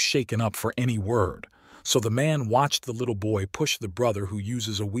was too shaken up for any word, so the man watched the little boy push the brother who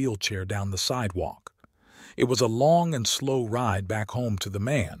uses a wheelchair down the sidewalk. It was a long and slow ride back home to the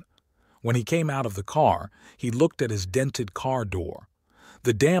man. When he came out of the car, he looked at his dented car door.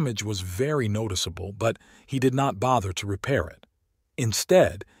 The damage was very noticeable, but he did not bother to repair it.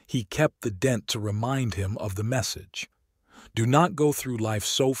 Instead, he kept the dent to remind him of the message. Do not go through life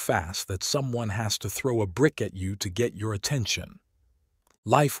so fast that someone has to throw a brick at you to get your attention.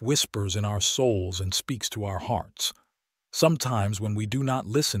 Life whispers in our souls and speaks to our hearts. Sometimes when we do not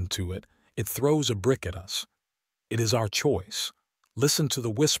listen to it, it throws a brick at us. It is our choice. Listen to the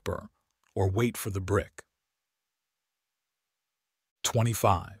whisper or wait for the brick.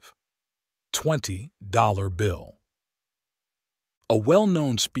 25. $20 bill. A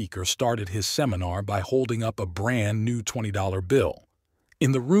well-known speaker started his seminar by holding up a brand new $20 bill.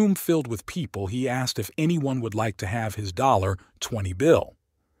 In the room filled with people, he asked if anyone would like to have his $20 bill.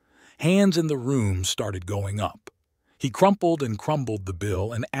 Hands in the room started going up. He crumpled and crumbled the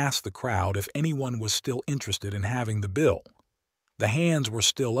bill and asked the crowd if anyone was still interested in having the bill. The hands were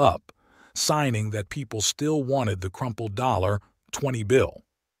still up, signing that people still wanted the crumpled $20 bill.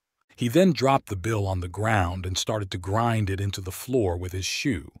 He then dropped the bill on the ground and started to grind it into the floor with his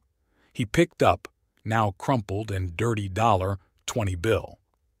shoe. He picked up, now crumpled and dirty $20 bill.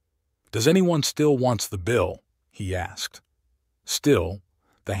 "Does anyone still wants the bill?" he asked. Still,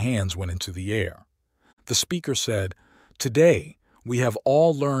 the hands went into the air. The speaker said, "Today, we have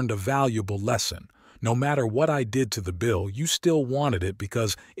all learned a valuable lesson. No matter what I did to the bill, you still wanted it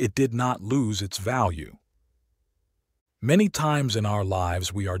because it did not lose its value." Many times in our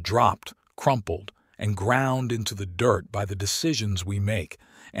lives we are dropped, crumpled, and ground into the dirt by the decisions we make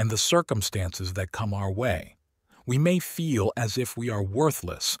and the circumstances that come our way. We may feel as if we are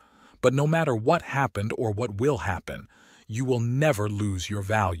worthless, but no matter what happened or what will happen, you will never lose your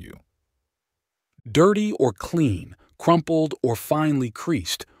value. Dirty or clean, crumpled or finely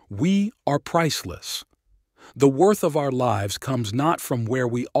creased, we are priceless. The worth of our lives comes not from where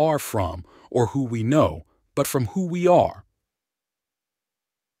we are from or who we know, but from who we are.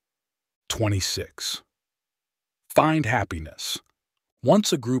 26. Find happiness.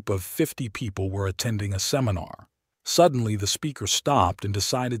 Once a group of 50 people were attending a seminar. Suddenly, the speaker stopped and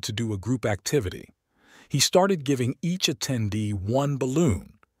decided to do a group activity. He started giving each attendee one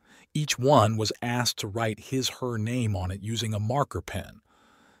balloon. Each one was asked to write his/her name on it using a marker pen.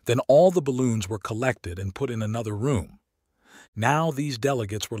 Then all the balloons were collected and put in another room. Now these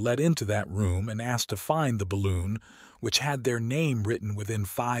delegates were led into that room and asked to find the balloon, which had their name written within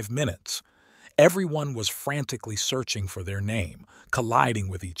 5 minutes. Everyone was frantically searching for their name, colliding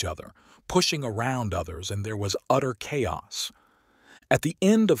with each other, pushing around others, and there was utter chaos. At the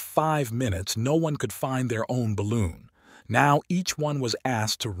end of 5 minutes, no one could find their own balloon. Now each one was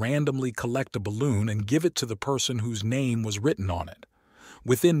asked to randomly collect a balloon and give it to the person whose name was written on it.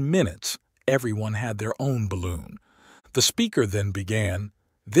 Within minutes, everyone had their own balloon. The speaker then began,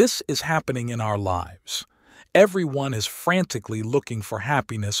 "This is happening in our lives. Everyone is frantically looking for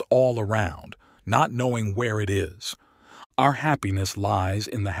happiness all around, not knowing where it is. Our happiness lies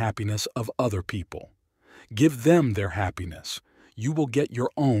in the happiness of other people. Give them their happiness. You will get your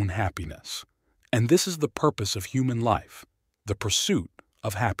own happiness. And this is the purpose of human life, the pursuit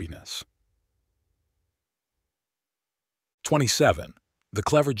of happiness." 27. The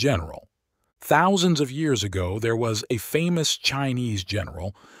Clever General. Thousands of years ago, there was a famous Chinese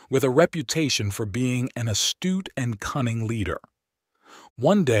general with a reputation for being an astute and cunning leader.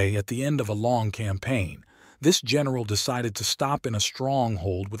 One day, at the end of a long campaign, this general decided to stop in a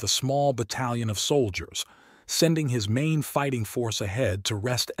stronghold with a small battalion of soldiers, sending his main fighting force ahead to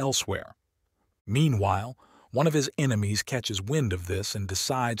rest elsewhere. Meanwhile, one of his enemies catches wind of this and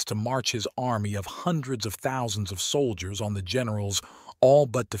decides to march his army of hundreds of thousands of soldiers on the general's all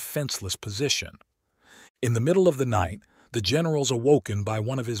but defenseless position. In the middle of the night, the general's awoken by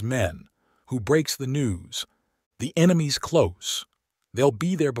one of his men, who breaks the news. The enemy's close. They'll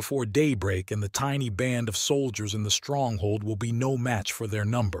be there before daybreak, and the tiny band of soldiers in the stronghold will be no match for their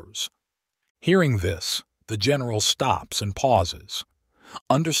numbers. Hearing this, the general stops and pauses.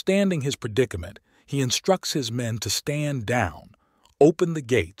 Understanding his predicament, he instructs his men to stand down, open the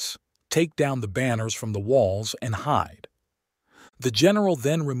gates, take down the banners from the walls, and hide. The general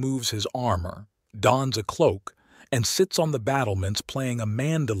then removes his armor, dons a cloak, and sits on the battlements playing a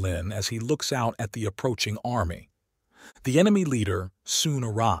mandolin as he looks out at the approaching army. The enemy leader soon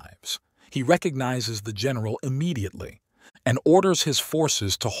arrives. He recognizes the general immediately and orders his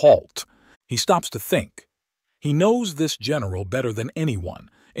forces to halt. He stops to think. He knows this general better than anyone,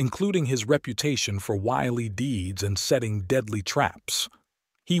 including his reputation for wily deeds and setting deadly traps.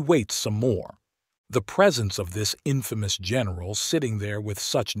 He waits some more. The presence of this infamous general sitting there with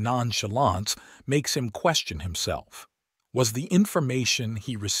such nonchalance makes him question himself. Was the information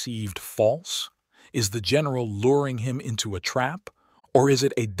he received false? Is the general luring him into a trap, or is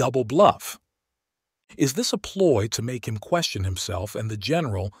it a double bluff? Is this a ploy to make him question himself, and the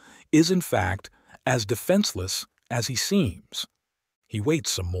general is in fact as defenseless as he seems? He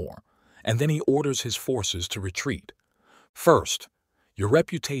waits some more, and then he orders his forces to retreat. First, your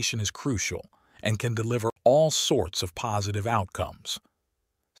reputation is crucial and can deliver all sorts of positive outcomes.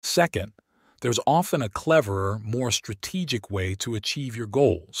 Second, there's often a cleverer, more strategic way to achieve your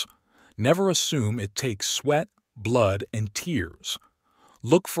goals. Never assume it takes sweat, blood, and tears.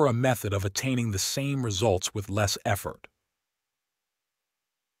 Look for a method of attaining the same results with less effort.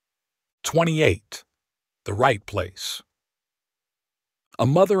 28. The right place. A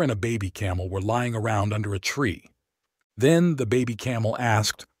mother and a baby camel were lying around under a tree. Then the baby camel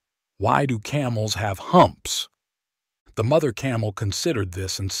asked, "Why do camels have humps?" The mother camel considered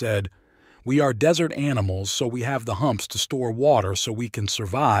this and said, "We are desert animals, so we have the humps to store water so we can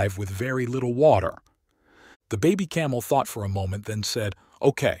survive with very little water." The baby camel thought for a moment, then said,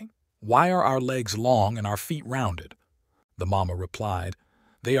 "Okay, why are our legs long and our feet rounded?" The mama replied,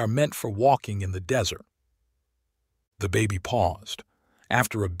 "They are meant for walking in the desert." The baby paused.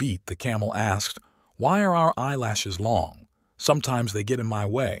 After a beat, the camel asked, "Why are our eyelashes long? Sometimes they get in my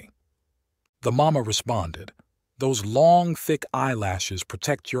way." The mama responded, "Those long, thick eyelashes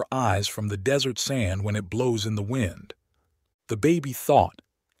protect your eyes from the desert sand when it blows in the wind." The baby thought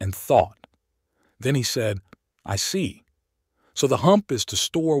and thought. Then he said, "I see. So the hump is to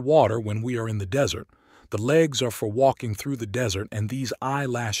store water when we are in the desert. The legs are for walking through the desert, and these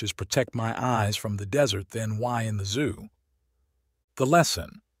eyelashes protect my eyes from the desert. Then why in the zoo?" The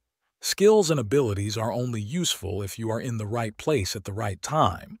lesson: skills and abilities are only useful if you are in the right place at the right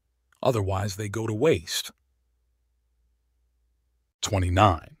time. Otherwise, they go to waste.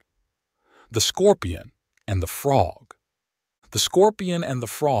 29. The Scorpion and the Frog. The Scorpion and the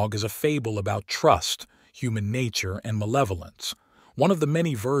Frog is a fable about trust, human nature, and malevolence. One of the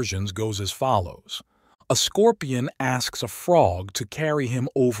many versions goes as follows. A scorpion asks a frog to carry him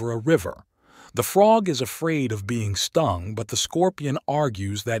over a river. The frog is afraid of being stung, but the scorpion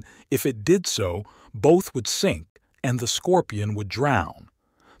argues that if it did so, both would sink and the scorpion would drown.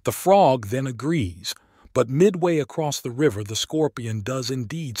 The frog then agrees, but midway across the river the scorpion does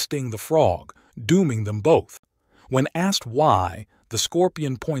indeed sting the frog, dooming them both. When asked why, the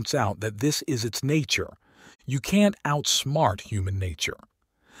scorpion points out that this is its nature. You can't outsmart human nature.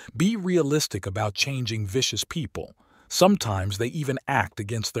 Be realistic about changing vicious people. Sometimes they even act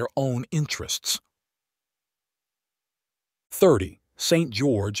against their own interests. 30. St.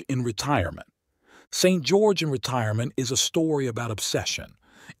 George in Retirement. St. George in Retirement is a story about obsession.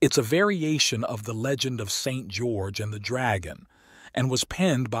 It's a variation of the legend of St. George and the Dragon, and was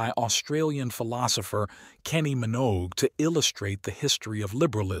penned by Australian philosopher Kenny Minogue to illustrate the history of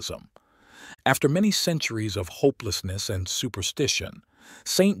liberalism. After many centuries of hopelessness and superstition,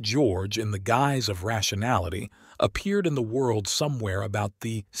 St. George, in the guise of rationality, appeared in the world somewhere about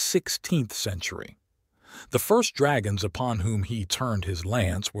the 16th century. The first dragons upon whom he turned his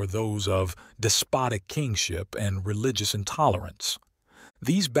lance were those of despotic kingship and religious intolerance.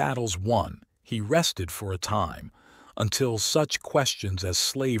 These battles won, he rested for a time, until such questions as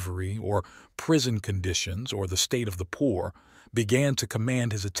slavery or prison conditions or the state of the poor began to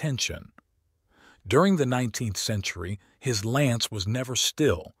command his attention. During the 19th century, his lance was never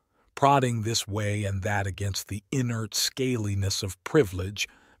still, prodding this way and that against the inert scaliness of privilege,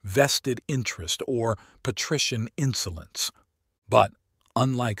 vested interest, or patrician insolence. But,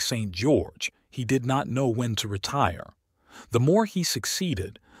 unlike St. George, he did not know when to retire. The more he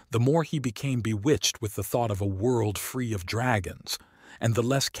succeeded, the more he became bewitched with the thought of a world free of dragons, and the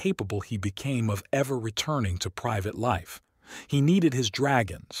less capable he became of ever returning to private life. He needed his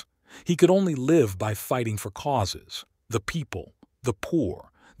dragons. He could only live by fighting for causes: the people, the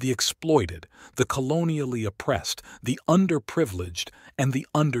poor, the exploited, the colonially oppressed, the underprivileged, and the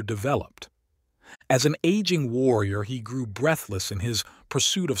underdeveloped. As an aging warrior, he grew breathless in his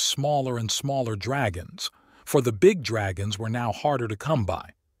pursuit of smaller and smaller dragons, for the big dragons were now harder to come by.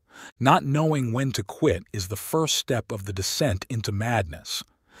 Not knowing when to quit is the first step of the descent into madness.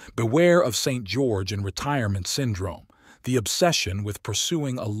 Beware of St. George and retirement syndrome, the obsession with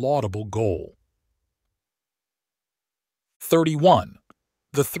pursuing a laudable goal. 31.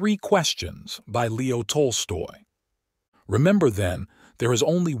 The Three Questions by Leo Tolstoy. Remember then, there is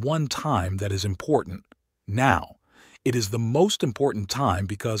only one time that is important: now. It is the most important time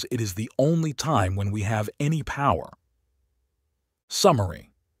because it is the only time when we have any power. Summary.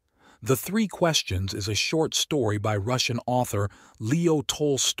 The Three Questions is a short story by Russian author Leo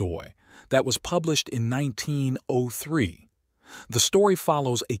Tolstoy that was published in 1903. The story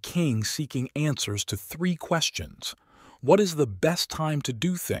follows a king seeking answers to three questions. What is the best time to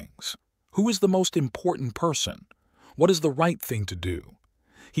do things? Who is the most important person? What is the right thing to do?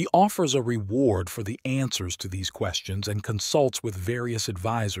 He offers a reward for the answers to these questions and consults with various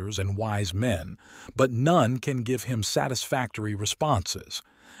advisors and wise men, but none can give him satisfactory responses.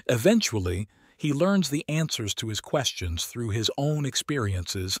 Eventually, he learns the answers to his questions through his own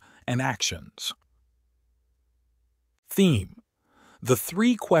experiences and actions. Theme. The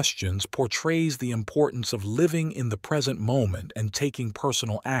Three Questions portrays the importance of living in the present moment and taking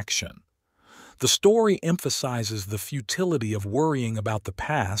personal action. The story emphasizes the futility of worrying about the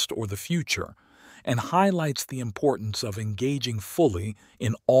past or the future and highlights the importance of engaging fully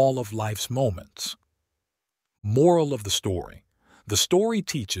in all of life's moments. Moral of the story. The story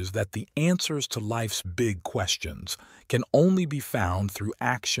teaches that the answers to life's big questions can only be found through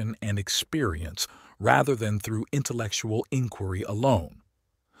action and experience rather than through intellectual inquiry alone.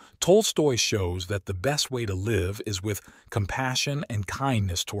 Tolstoy shows that the best way to live is with compassion and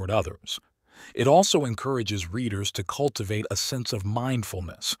kindness toward others. It also encourages readers to cultivate a sense of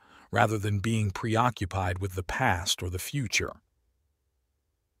mindfulness rather than being preoccupied with the past or the future.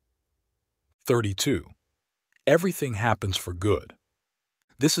 32. Everything happens for good.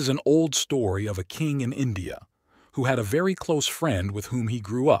 This is an old story of a king in India who had a very close friend with whom he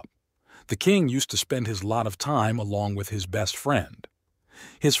grew up. The king used to spend his lot of time along with his best friend.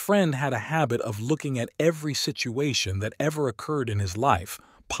 His friend had a habit of looking at every situation that ever occurred in his life,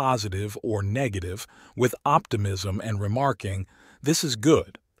 positive or negative, with optimism and remarking, "This is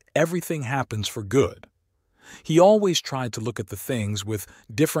good. Everything happens for good." He always tried to look at the things with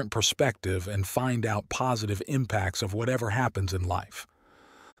different perspective and find out positive impacts of whatever happens in life.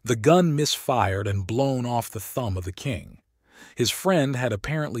 The gun misfired and blown off the thumb of the king. His friend had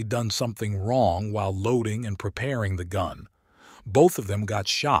apparently done something wrong while loading and preparing the gun. Both of them got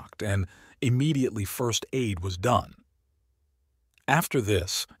shocked, and immediately first aid was done. After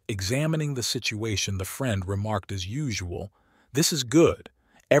this, examining the situation, the friend remarked as usual, "This is good.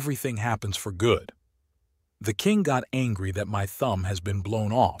 Everything happens for good." The king got angry that my thumb has been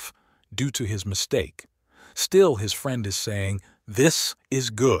blown off due to his mistake. Still, his friend is saying, "This is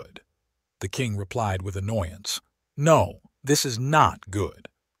good." The king replied with annoyance, "No, this is not good,"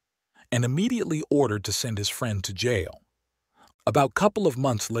 and immediately ordered to send his friend to jail. About a couple of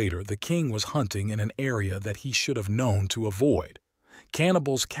months later, the king was hunting in an area that he should have known to avoid.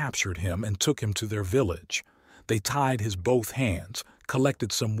 Cannibals captured him and took him to their village. They tied his both hands,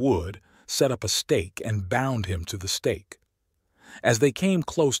 collected some wood, set up a stake, and bound him to the stake. As they came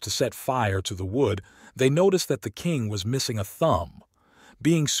close to set fire to the wood, they noticed that the king was missing a thumb.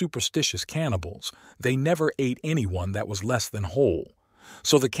 Being superstitious cannibals, they never ate anyone that was less than whole.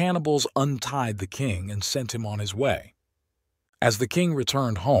 So the cannibals untied the king and sent him on his way. As the king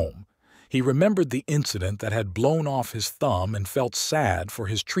returned home, he remembered the incident that had blown off his thumb and felt sad for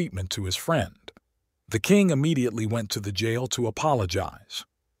his treatment to his friend. The king immediately went to the jail to apologize.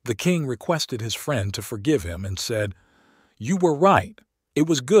 The king requested his friend to forgive him and said, "You were right. It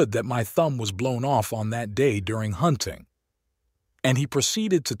was good that my thumb was blown off on that day during hunting." And he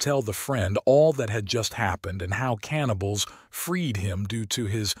proceeded to tell the friend all that had just happened and how cannibals freed him due to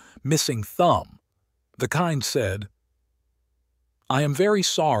his missing thumb. The kind said, "I am very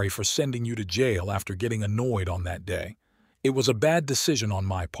sorry for sending you to jail after getting annoyed on that day. It was a bad decision on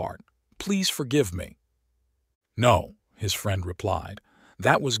my part. Please forgive me." "No," his friend replied.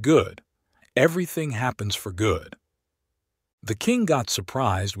 "That was good. Everything happens for good." The king got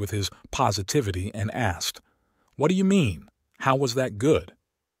surprised with his positivity and asked, "What do you mean? How was that good?"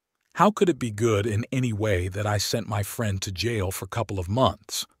 "How could it be good in any way that I sent my friend to jail for a couple of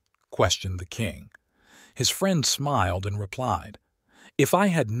months?" questioned the king. His friend smiled and replied, "If I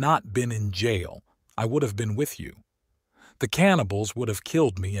had not been in jail, I would have been with you. The cannibals would have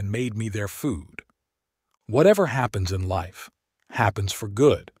killed me and made me their food. Whatever happens in life happens for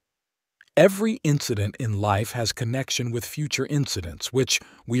good. Every incident in life has connection with future incidents, which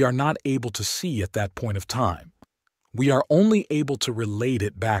we are not able to see at that point of time. We are only able to relate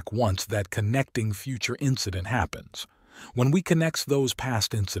it back once that connecting future incident happens. When we connect those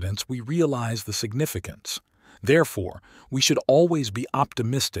past incidents, we realize the significance. Therefore, we should always be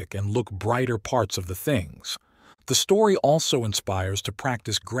optimistic and look brighter parts of the things. The story also inspires to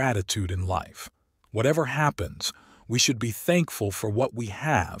practice gratitude in life. Whatever happens, we should be thankful for what we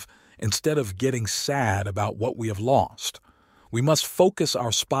have instead of getting sad about what we have lost. We must focus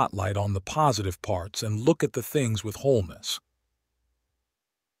our spotlight on the positive parts and look at the things with wholeness.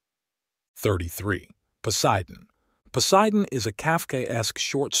 33. Poseidon. Poseidon is a Kafkaesque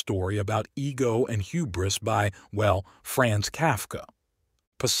short story about ego and hubris by, Franz Kafka.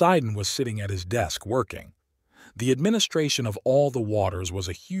 Poseidon was sitting at his desk working. The administration of all the waters was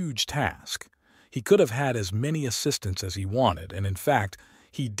a huge task. He could have had as many assistants as he wanted, and in fact,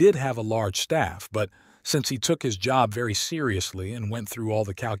 he did have a large staff, but since he took his job very seriously and went through all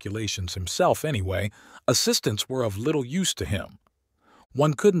the calculations himself anyway, assistants were of little use to him.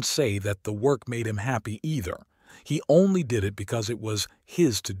 One couldn't say that the work made him happy either. He only did it because it was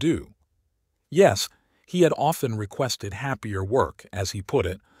his to do. Yes, he had often requested happier work, as he put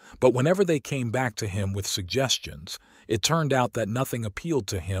it, but whenever they came back to him with suggestions, it turned out that nothing appealed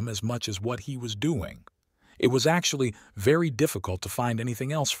to him as much as what he was doing. It was actually very difficult to find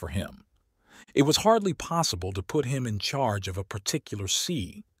anything else for him. It was hardly possible to put him in charge of a particular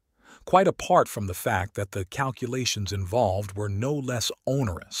sea, quite apart from the fact that the calculations involved were no less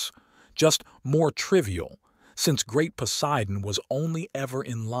onerous, just more trivial, since great Poseidon was only ever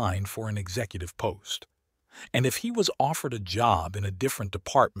in line for an executive post. And if he was offered a job in a different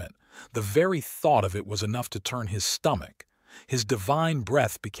department, the very thought of it was enough to turn his stomach. His divine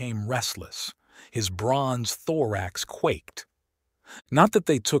breath became restless. His bronze thorax quaked. Not that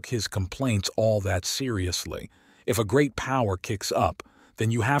they took his complaints all that seriously. If a great power kicks up,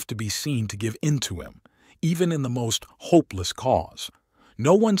 then you have to be seen to give in to him, even in the most hopeless cause.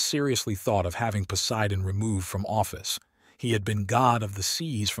 No one seriously thought of having Poseidon removed from office. He had been god of the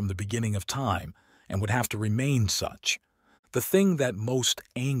seas from the beginning of time, and would have to remain such. The thing that most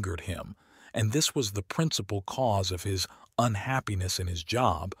angered him, and this was the principal cause of his unhappiness in his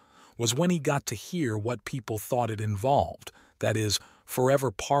job, was when he got to hear what people thought it involved, that is,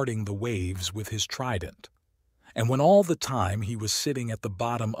 forever parting the waves with his trident. And when all the time he was sitting at the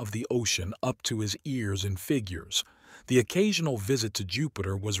bottom of the ocean up to his ears in figures, the occasional visit to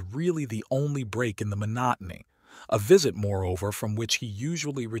Jupiter was really the only break in the monotony, a visit, moreover, from which he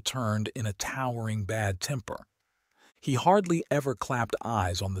usually returned in a towering bad temper. He hardly ever clapped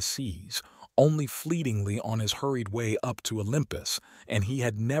eyes on the seas, only fleetingly on his hurried way up to Olympus, and he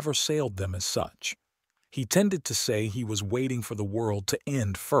had never sailed them as such. He tended to say he was waiting for the world to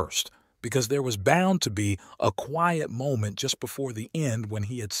end first, because there was bound to be a quiet moment just before the end when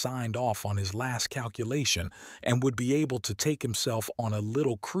he had signed off on his last calculation and would be able to take himself on a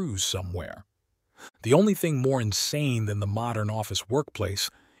little cruise somewhere. The only thing more insane than the modern office workplace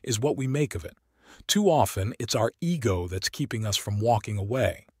is what we make of it. Too often, it's our ego that's keeping us from walking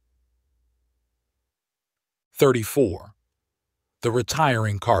away. 34. The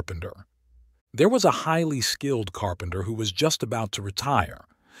retiring carpenter. There was a highly skilled carpenter who was just about to retire.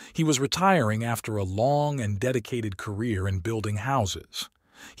 He was retiring after a long and dedicated career in building houses.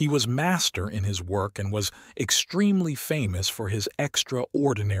 He was master in his work and was extremely famous for his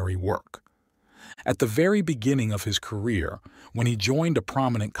extraordinary work. At the very beginning of his career, when he joined a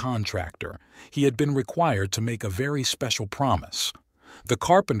prominent contractor, he had been required to make a very special promise. The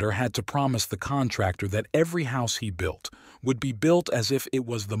carpenter had to promise the contractor that every house he built would be built as if it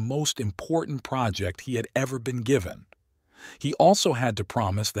was the most important project he had ever been given. He also had to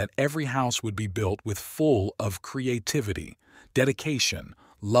promise that every house would be built with full of creativity, dedication,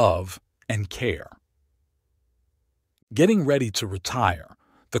 love, and care. Getting ready to retire,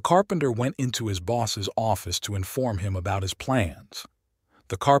 the carpenter went into his boss's office to inform him about his plans.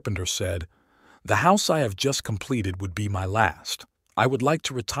 The carpenter said, "The house I have just completed would be my last. I would like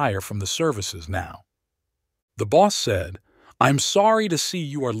to retire from the services now." The boss said, "I'm sorry to see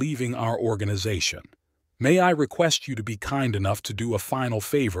you are leaving our organization. May I request you to be kind enough to do a final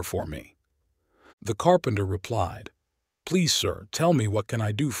favor for me?" The carpenter replied, "Please, sir, tell me what can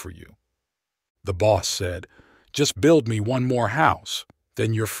I do for you?" The boss said, "Just build me one more house,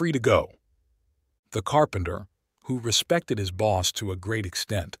 then you're free to go." The carpenter, who respected his boss to a great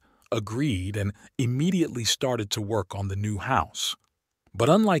extent, agreed and immediately started to work on the new house. But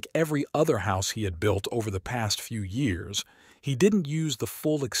unlike every other house he had built over the past few years, he didn't use the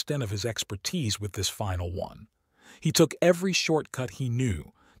full extent of his expertise with this final one. He took every shortcut he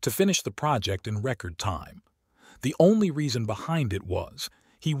knew to finish the project in record time. The only reason behind it was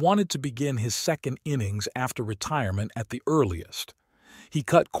he wanted to begin his second innings after retirement at the earliest. He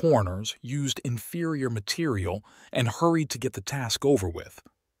cut corners, used inferior material, and hurried to get the task over with.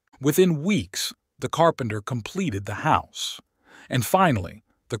 Within weeks, the carpenter completed the house. And finally,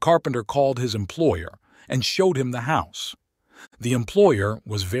 the carpenter called his employer and showed him the house. The employer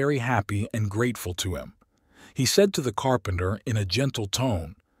was very happy and grateful to him. He said to the carpenter in a gentle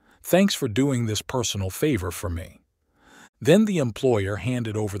tone, "Thanks for doing this personal favor for me." Then the employer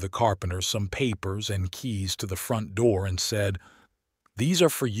handed over the carpenter some papers and keys to the front door and said, "These are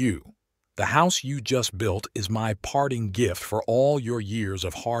for you. The house you just built is my parting gift for all your years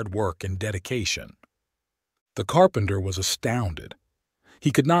of hard work and dedication." The carpenter was astounded.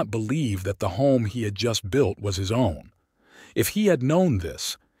 He could not believe that the home he had just built was his own. If he had known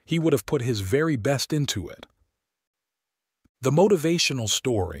this, he would have put his very best into it. The motivational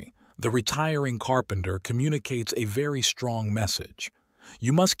story, The Retiring Carpenter, communicates a very strong message.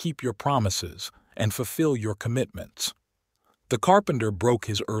 You must keep your promises and fulfill your commitments. The carpenter broke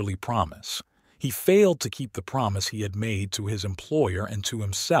his early promise. He failed to keep the promise he had made to his employer and to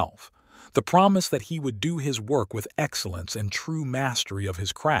himself, the promise that he would do his work with excellence and true mastery of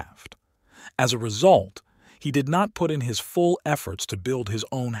his craft. As a result, he did not put in his full efforts to build his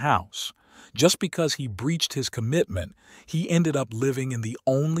own house. Just because he breached his commitment, he ended up living in the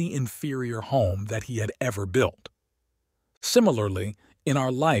only inferior home that he had ever built. Similarly, in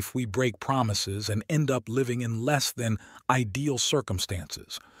our life we break promises and end up living in less than ideal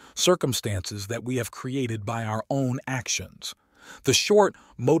circumstances, circumstances that we have created by our own actions. The short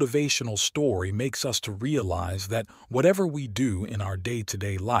motivational story makes us to realize that whatever we do in our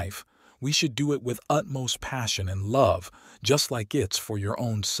day-to-day life, we should do it with utmost passion and love, just like it's for your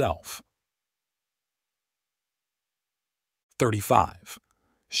own self. 35.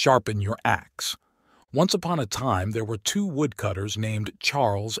 Sharpen your axe. Once upon a time, there were two woodcutters named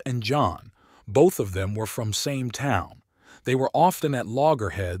Charles and John. Both of them were from same town. They were often at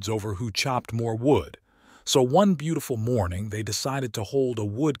loggerheads over who chopped more wood. So one beautiful morning, they decided to hold a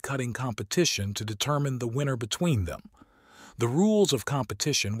wood-cutting competition to determine the winner between them. The rules of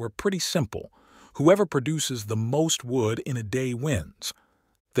competition were pretty simple. Whoever produces the most wood in a day wins.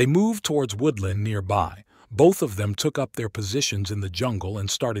 They moved towards woodland nearby. Both of them took up their positions in the jungle and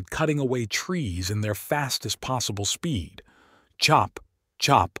started cutting away trees in their fastest possible speed. Chop,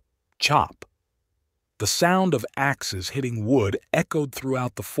 chop, chop. The sound of axes hitting wood echoed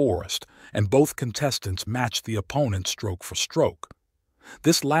throughout the forest, and both contestants matched the opponent stroke for stroke.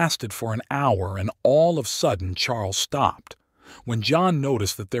 This lasted for an hour, and all of a sudden Charles stopped. When John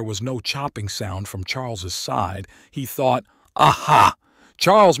noticed that there was no chopping sound from Charles's side, he thought, "Aha!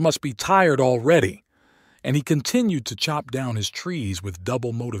 Charles must be tired already." And he continued to chop down his trees with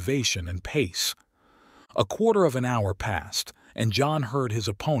double motivation and pace. A quarter of an hour passed, and John heard his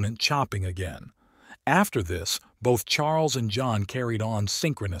opponent chopping again. After this, both Charles and John carried on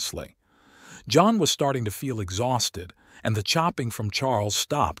synchronously. John was starting to feel exhausted, and the chopping from Charles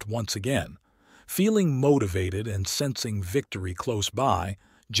stopped once again. Feeling motivated and sensing victory close by,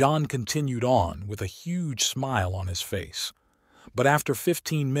 John continued on with a huge smile on his face. But after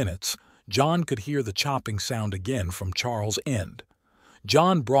 15 minutes, John could hear the chopping sound again from Charles' end.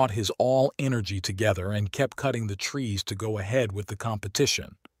 John brought his all energy together and kept cutting the trees to go ahead with the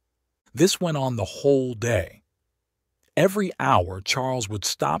competition. This went on the whole day. Every hour, Charles would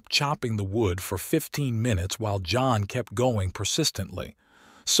stop chopping the wood for 15 minutes while John kept going persistently.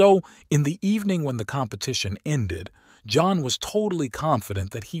 So, in the evening when the competition ended, John was totally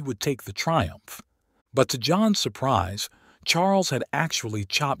confident that he would take the triumph. But to John's surprise, Charles had actually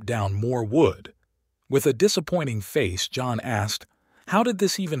chopped down more wood. With a disappointing face, John asked, "How did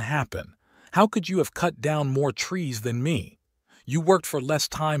this even happen? How could you have cut down more trees than me? You worked for less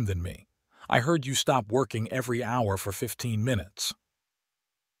time than me. I heard you stop working every hour for 15 minutes.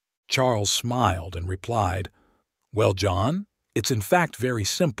 Charles smiled and replied, "Well, John, it's in fact very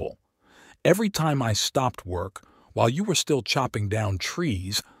simple. Every time I stopped work, while you were still chopping down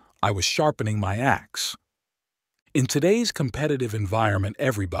trees, I was sharpening my axe." In today's competitive environment,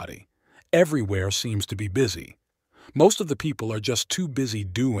 everybody, everywhere seems to be busy. Most of the people are just too busy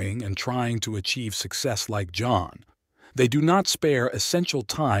doing and trying to achieve success like John. They do not spare essential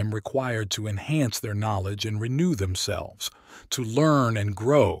time required to enhance their knowledge and renew themselves, to learn and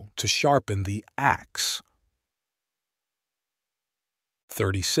grow, to sharpen the axe.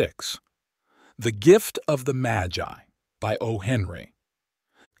 36. The Gift of the Magi by O. Henry.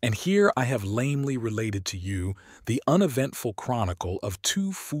 And here I have lamely related to you the uneventful chronicle of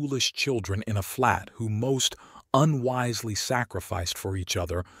two foolish children in a flat who most unwisely sacrificed for each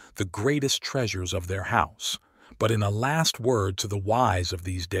other the greatest treasures of their house. But in a last word to the wise of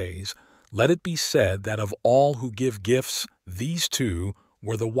these days, let it be said that of all who give gifts, these two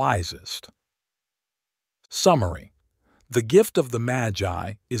were the wisest. Summary. The Gift of the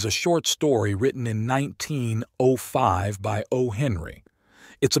Magi is a short story written in 1905 by O. Henry.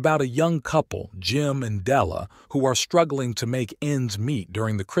 It's about a young couple, Jim and Della, who are struggling to make ends meet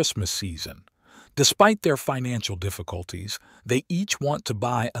during the Christmas season. Despite their financial difficulties, they each want to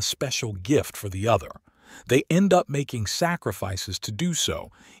buy a special gift for the other. They end up making sacrifices to do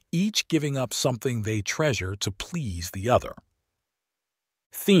so, each giving up something they treasure to please the other.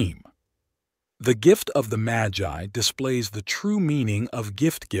 Theme. The Gift of the Magi displays the true meaning of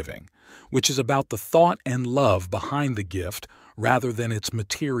gift-giving, which is about the thought and love behind the gift rather than its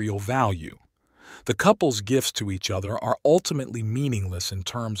material value. The couple's gifts to each other are ultimately meaningless in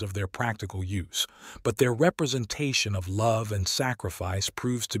terms of their practical use, but their representation of love and sacrifice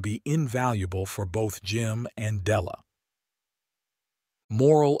proves to be invaluable for both Jim and Della.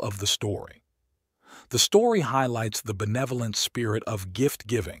 Moral of the story. The story highlights the benevolent spirit of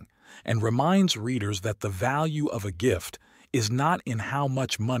gift-giving and reminds readers that the value of a gift is not in how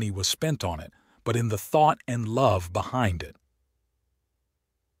much money was spent on it, but in the thought and love behind it.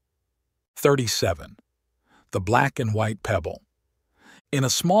 37. The Black and White Pebble. In a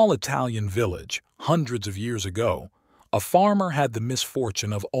small Italian village, hundreds of years ago, a farmer had the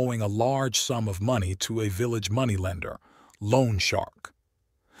misfortune of owing a large sum of money to a village moneylender, Loan Shark.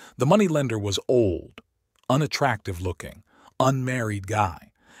 The moneylender was old, unattractive-looking, unmarried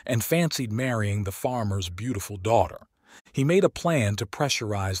guy, and fancied marrying the farmer's beautiful daughter. He made a plan to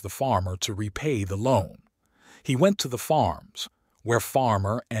pressurize the farmer to repay the loan. He went to the farms, where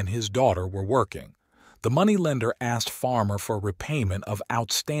Farmer and his daughter were working. The moneylender asked Farmer for repayment of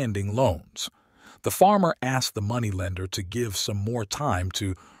outstanding loans. The farmer asked the moneylender to give some more time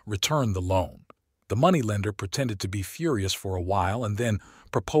to return the loan. The moneylender pretended to be furious for a while and then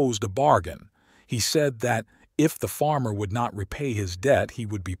proposed a bargain. He said that if the farmer would not repay his debt, he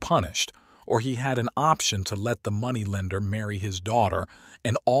would be punished, or he had an option to let the moneylender marry his daughter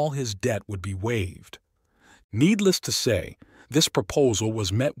and all his debt would be waived. Needless to say, this proposal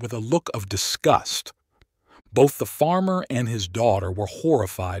was met with a look of disgust. Both the farmer and his daughter were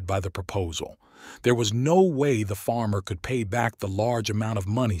horrified by the proposal. There was no way the farmer could pay back the large amount of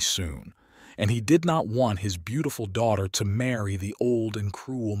money soon, and he did not want his beautiful daughter to marry the old and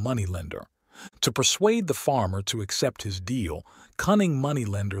cruel moneylender. To persuade the farmer to accept his deal, cunning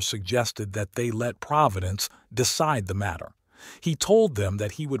moneylender suggested that they let Providence decide the matter. He told them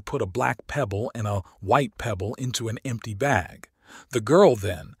that he would put a black pebble and a white pebble into an empty bag. The girl,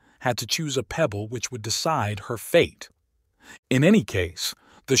 then, had to choose a pebble which would decide her fate. In any case,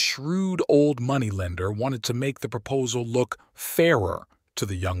 the shrewd old moneylender wanted to make the proposal look fairer to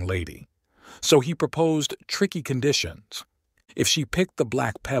the young lady. So he proposed tricky conditions. If she picked the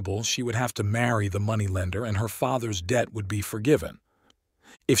black pebble, she would have to marry the moneylender and her father's debt would be forgiven.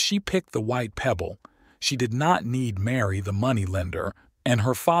 If she picked the white pebble, she did not need marry the moneylender and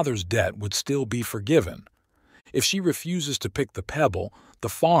her father's debt would still be forgiven. If she refuses to pick the pebble, the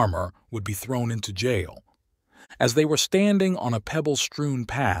farmer would be thrown into jail. As they were standing on a pebble-strewn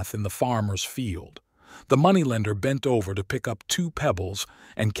path in the farmer's field, the moneylender bent over to pick up 2 pebbles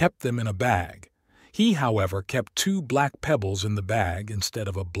and kept them in a bag. He, however, kept 2 black pebbles in the bag instead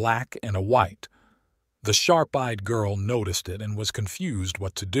of a black and a white. The sharp-eyed girl noticed it and was confused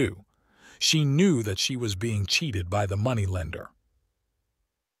what to do. She knew that she was being cheated by the moneylender.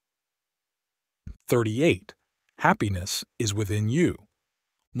 38. Happiness is within you.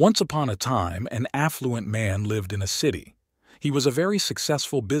 Once upon a time, an affluent man lived in a city. He was a very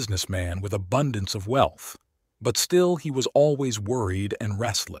successful businessman with abundance of wealth, but still he was always worried and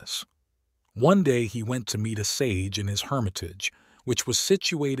restless. One day he went to meet a sage in his hermitage, which was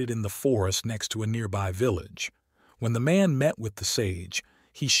situated in the forest next to a nearby village. When the man met with the sage,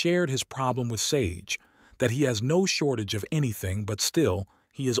 he shared his problem with Sage, that he has no shortage of anything, but still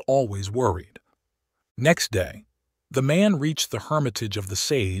he is always worried. Next day, the man reached the hermitage of the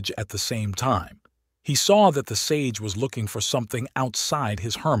sage at the same time. He saw that the sage was looking for something outside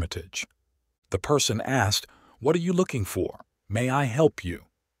his hermitage. The person asked, "What are you looking for? May I help you?"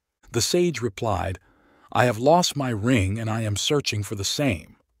 The sage replied, "I have lost my ring and I am searching for the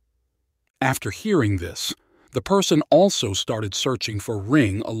same." After hearing this, the person also started searching for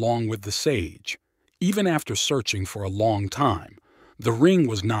ring along with the sage. Even after searching for a long time, the ring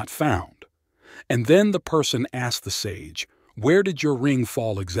was not found. And then the person asked the sage, "Where did your ring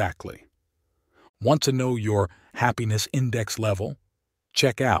fall exactly?" Want to know your happiness index level?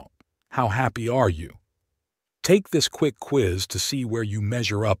 Check out, how happy are you? Take this quick quiz to see where you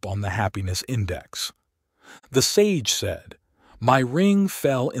measure up on the happiness index. The sage said, "My ring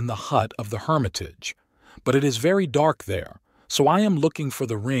fell in the hut of the hermitage, but it is very dark there, so I am looking for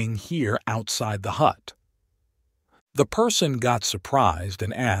the ring here outside the hut." The person got surprised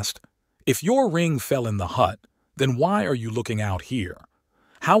and asked, "If your ring fell in the hut, then why are you looking out here?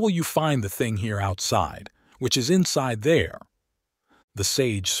 How will you find the thing here outside, which is inside there?" The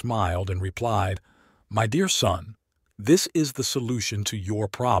sage smiled and replied, "My dear son, this is the solution to your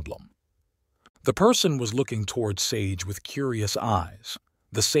problem." The person was looking towards Sage with curious eyes.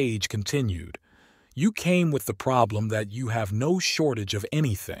 The sage continued, "You came with the problem that you have no shortage of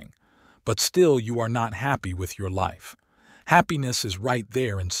anything, but still you are not happy with your life. Happiness is right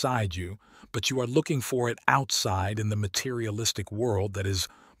there inside you, but you are looking for it outside in the materialistic world that is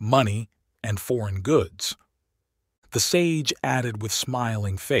money and foreign goods." The sage added with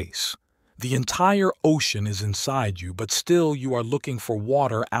smiling face, "The entire ocean is inside you, but still you are looking for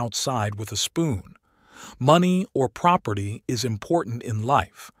water outside with a spoon. Money or property is important in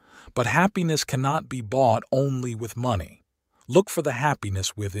life, but happiness cannot be bought only with money. Look for the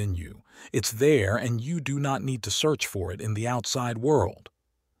happiness within you. It's there and you do not need to search for it in the outside world."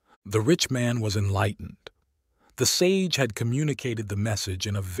 The rich man was enlightened. The sage had communicated the message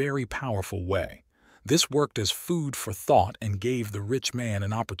in a very powerful way. This worked as food for thought and gave the rich man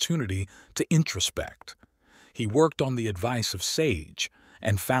an opportunity to introspect. He worked on the advice of Sage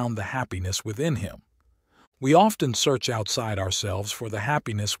and found the happiness within him. We often search outside ourselves for the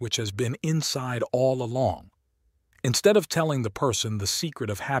happiness which has been inside all along. Instead of telling the person the secret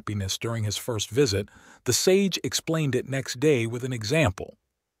of happiness during his first visit, the sage explained it next day with an example.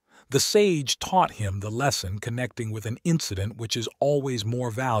 The sage taught him the lesson connecting with an incident which is always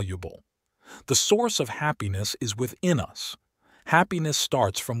more valuable. The source of happiness is within us. Happiness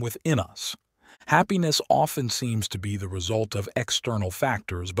starts from within us. Happiness often seems to be the result of external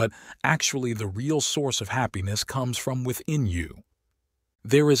factors, but actually the real source of happiness comes from within you.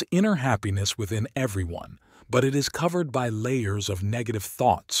 There is inner happiness within everyone, but it is covered by layers of negative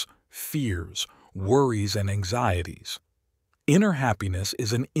thoughts, fears, worries, and anxieties. Inner happiness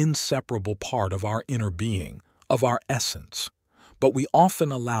is an inseparable part of our inner being, of our essence, but we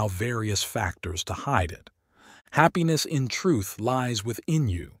often allow various factors to hide it. Happiness in truth lies within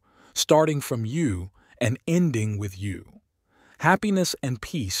you, starting from you and ending with you. Happiness and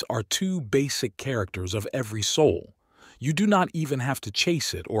peace are two basic characters of every soul. You do not even have to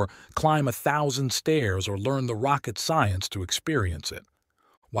chase it or climb 1,000 stairs or learn the rocket science to experience it.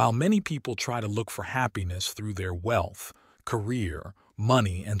 While many people try to look for happiness through their wealth, career,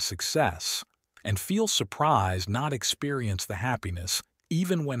 money, and success, and feel surprised not experience the happiness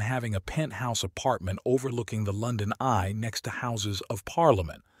even when having a penthouse apartment overlooking the London Eye next to Houses of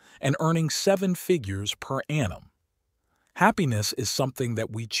Parliament and earning 7 figures per annum. Happiness is something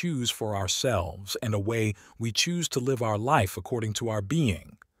that we choose for ourselves and a way we choose to live our life according to our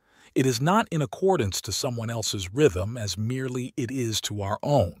being. It is not in accordance to someone else's rhythm as merely it is to our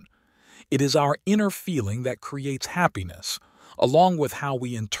own. It is our inner feeling that creates happiness, along with how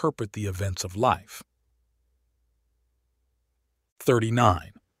we interpret the events of life.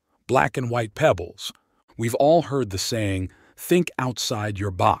 39. Black and white pebbles. We've all heard the saying, "Think outside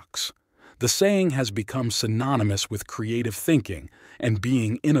your box." The saying has become synonymous with creative thinking and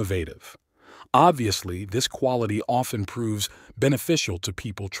being innovative. Obviously, this quality often proves beneficial to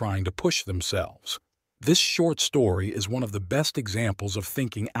people trying to push themselves. This short story is one of the best examples of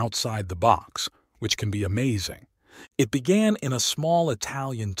thinking outside the box, which can be amazing. It began in a small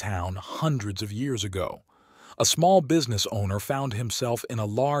Italian town hundreds of years ago. A small business owner found himself in a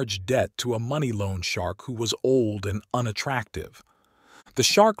large debt to a money loan shark who was old and unattractive. The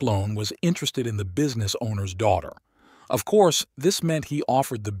shark loan was interested in the business owner's daughter. Of course, this meant he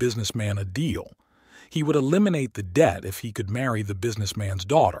offered the businessman a deal. He would eliminate the debt if he could marry the businessman's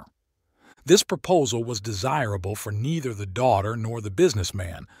daughter. This proposal was desirable for neither the daughter nor the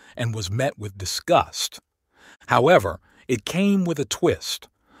businessman and was met with disgust. However, it came with a twist.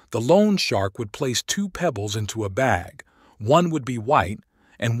 The loan shark would place 2 pebbles into a bag. One would be white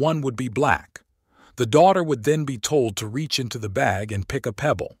and one would be black. The daughter would then be told to reach into the bag and pick a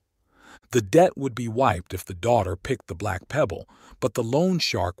pebble. The debt would be wiped if the daughter picked the black pebble, but the loan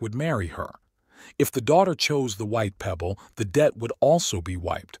shark would marry her. If the daughter chose the white pebble, the debt would also be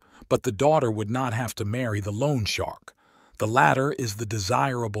wiped, but the daughter would not have to marry the loan shark. The latter is the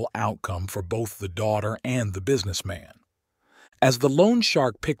desirable outcome for both the daughter and the businessman. As the loan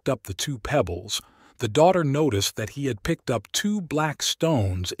shark picked up the 2 pebbles, the daughter noticed that he had picked up 2 black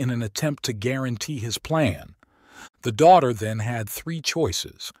stones in an attempt to guarantee his plan. The daughter then had 3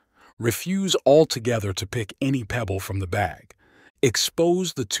 choices. Refuse altogether to pick any pebble from the bag.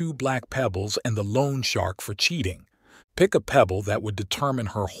 Expose the 2 black pebbles and the loan shark for cheating. Pick a pebble that would determine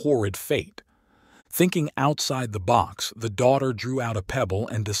her horrid fate. Thinking outside the box, the daughter drew out a pebble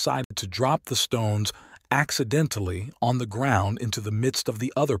and decided to drop the stones accidentally on the ground into the midst of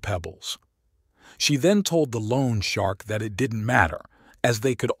the other pebbles. She then told the loan shark that it didn't matter, as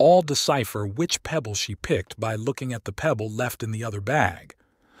they could all decipher which pebble she picked by looking at the pebble left in the other bag.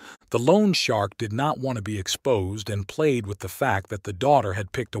 The loan shark did not want to be exposed and played with the fact that the daughter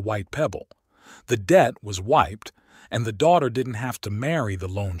had picked a white pebble. The debt was wiped, and the daughter didn't have to marry the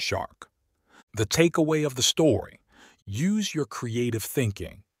loan shark. The takeaway of the story: use your creative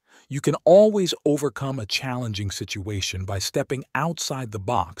thinking. You can always overcome a challenging situation by stepping outside the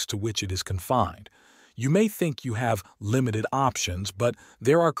box to which it is confined. You may think you have limited options, but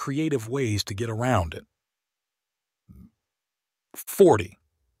there are creative ways to get around it. 40.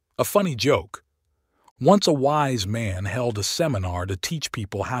 A funny joke. Once a wise man held a seminar to teach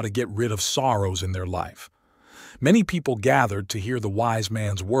people how to get rid of sorrows in their life. Many people gathered to hear the wise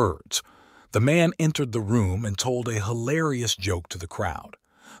man's words. The man entered the room and told a hilarious joke to the crowd.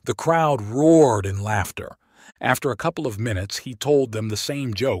 The crowd roared in laughter. After a couple of minutes, he told them the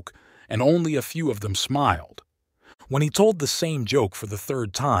same joke, and only a few of them smiled. When he told the same joke for the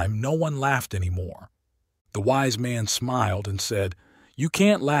 3rd time, no one laughed anymore. The wise man smiled and said, "You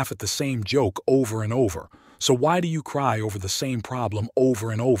can't laugh at the same joke over and over, so why do you cry over the same problem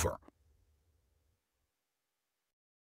over and over?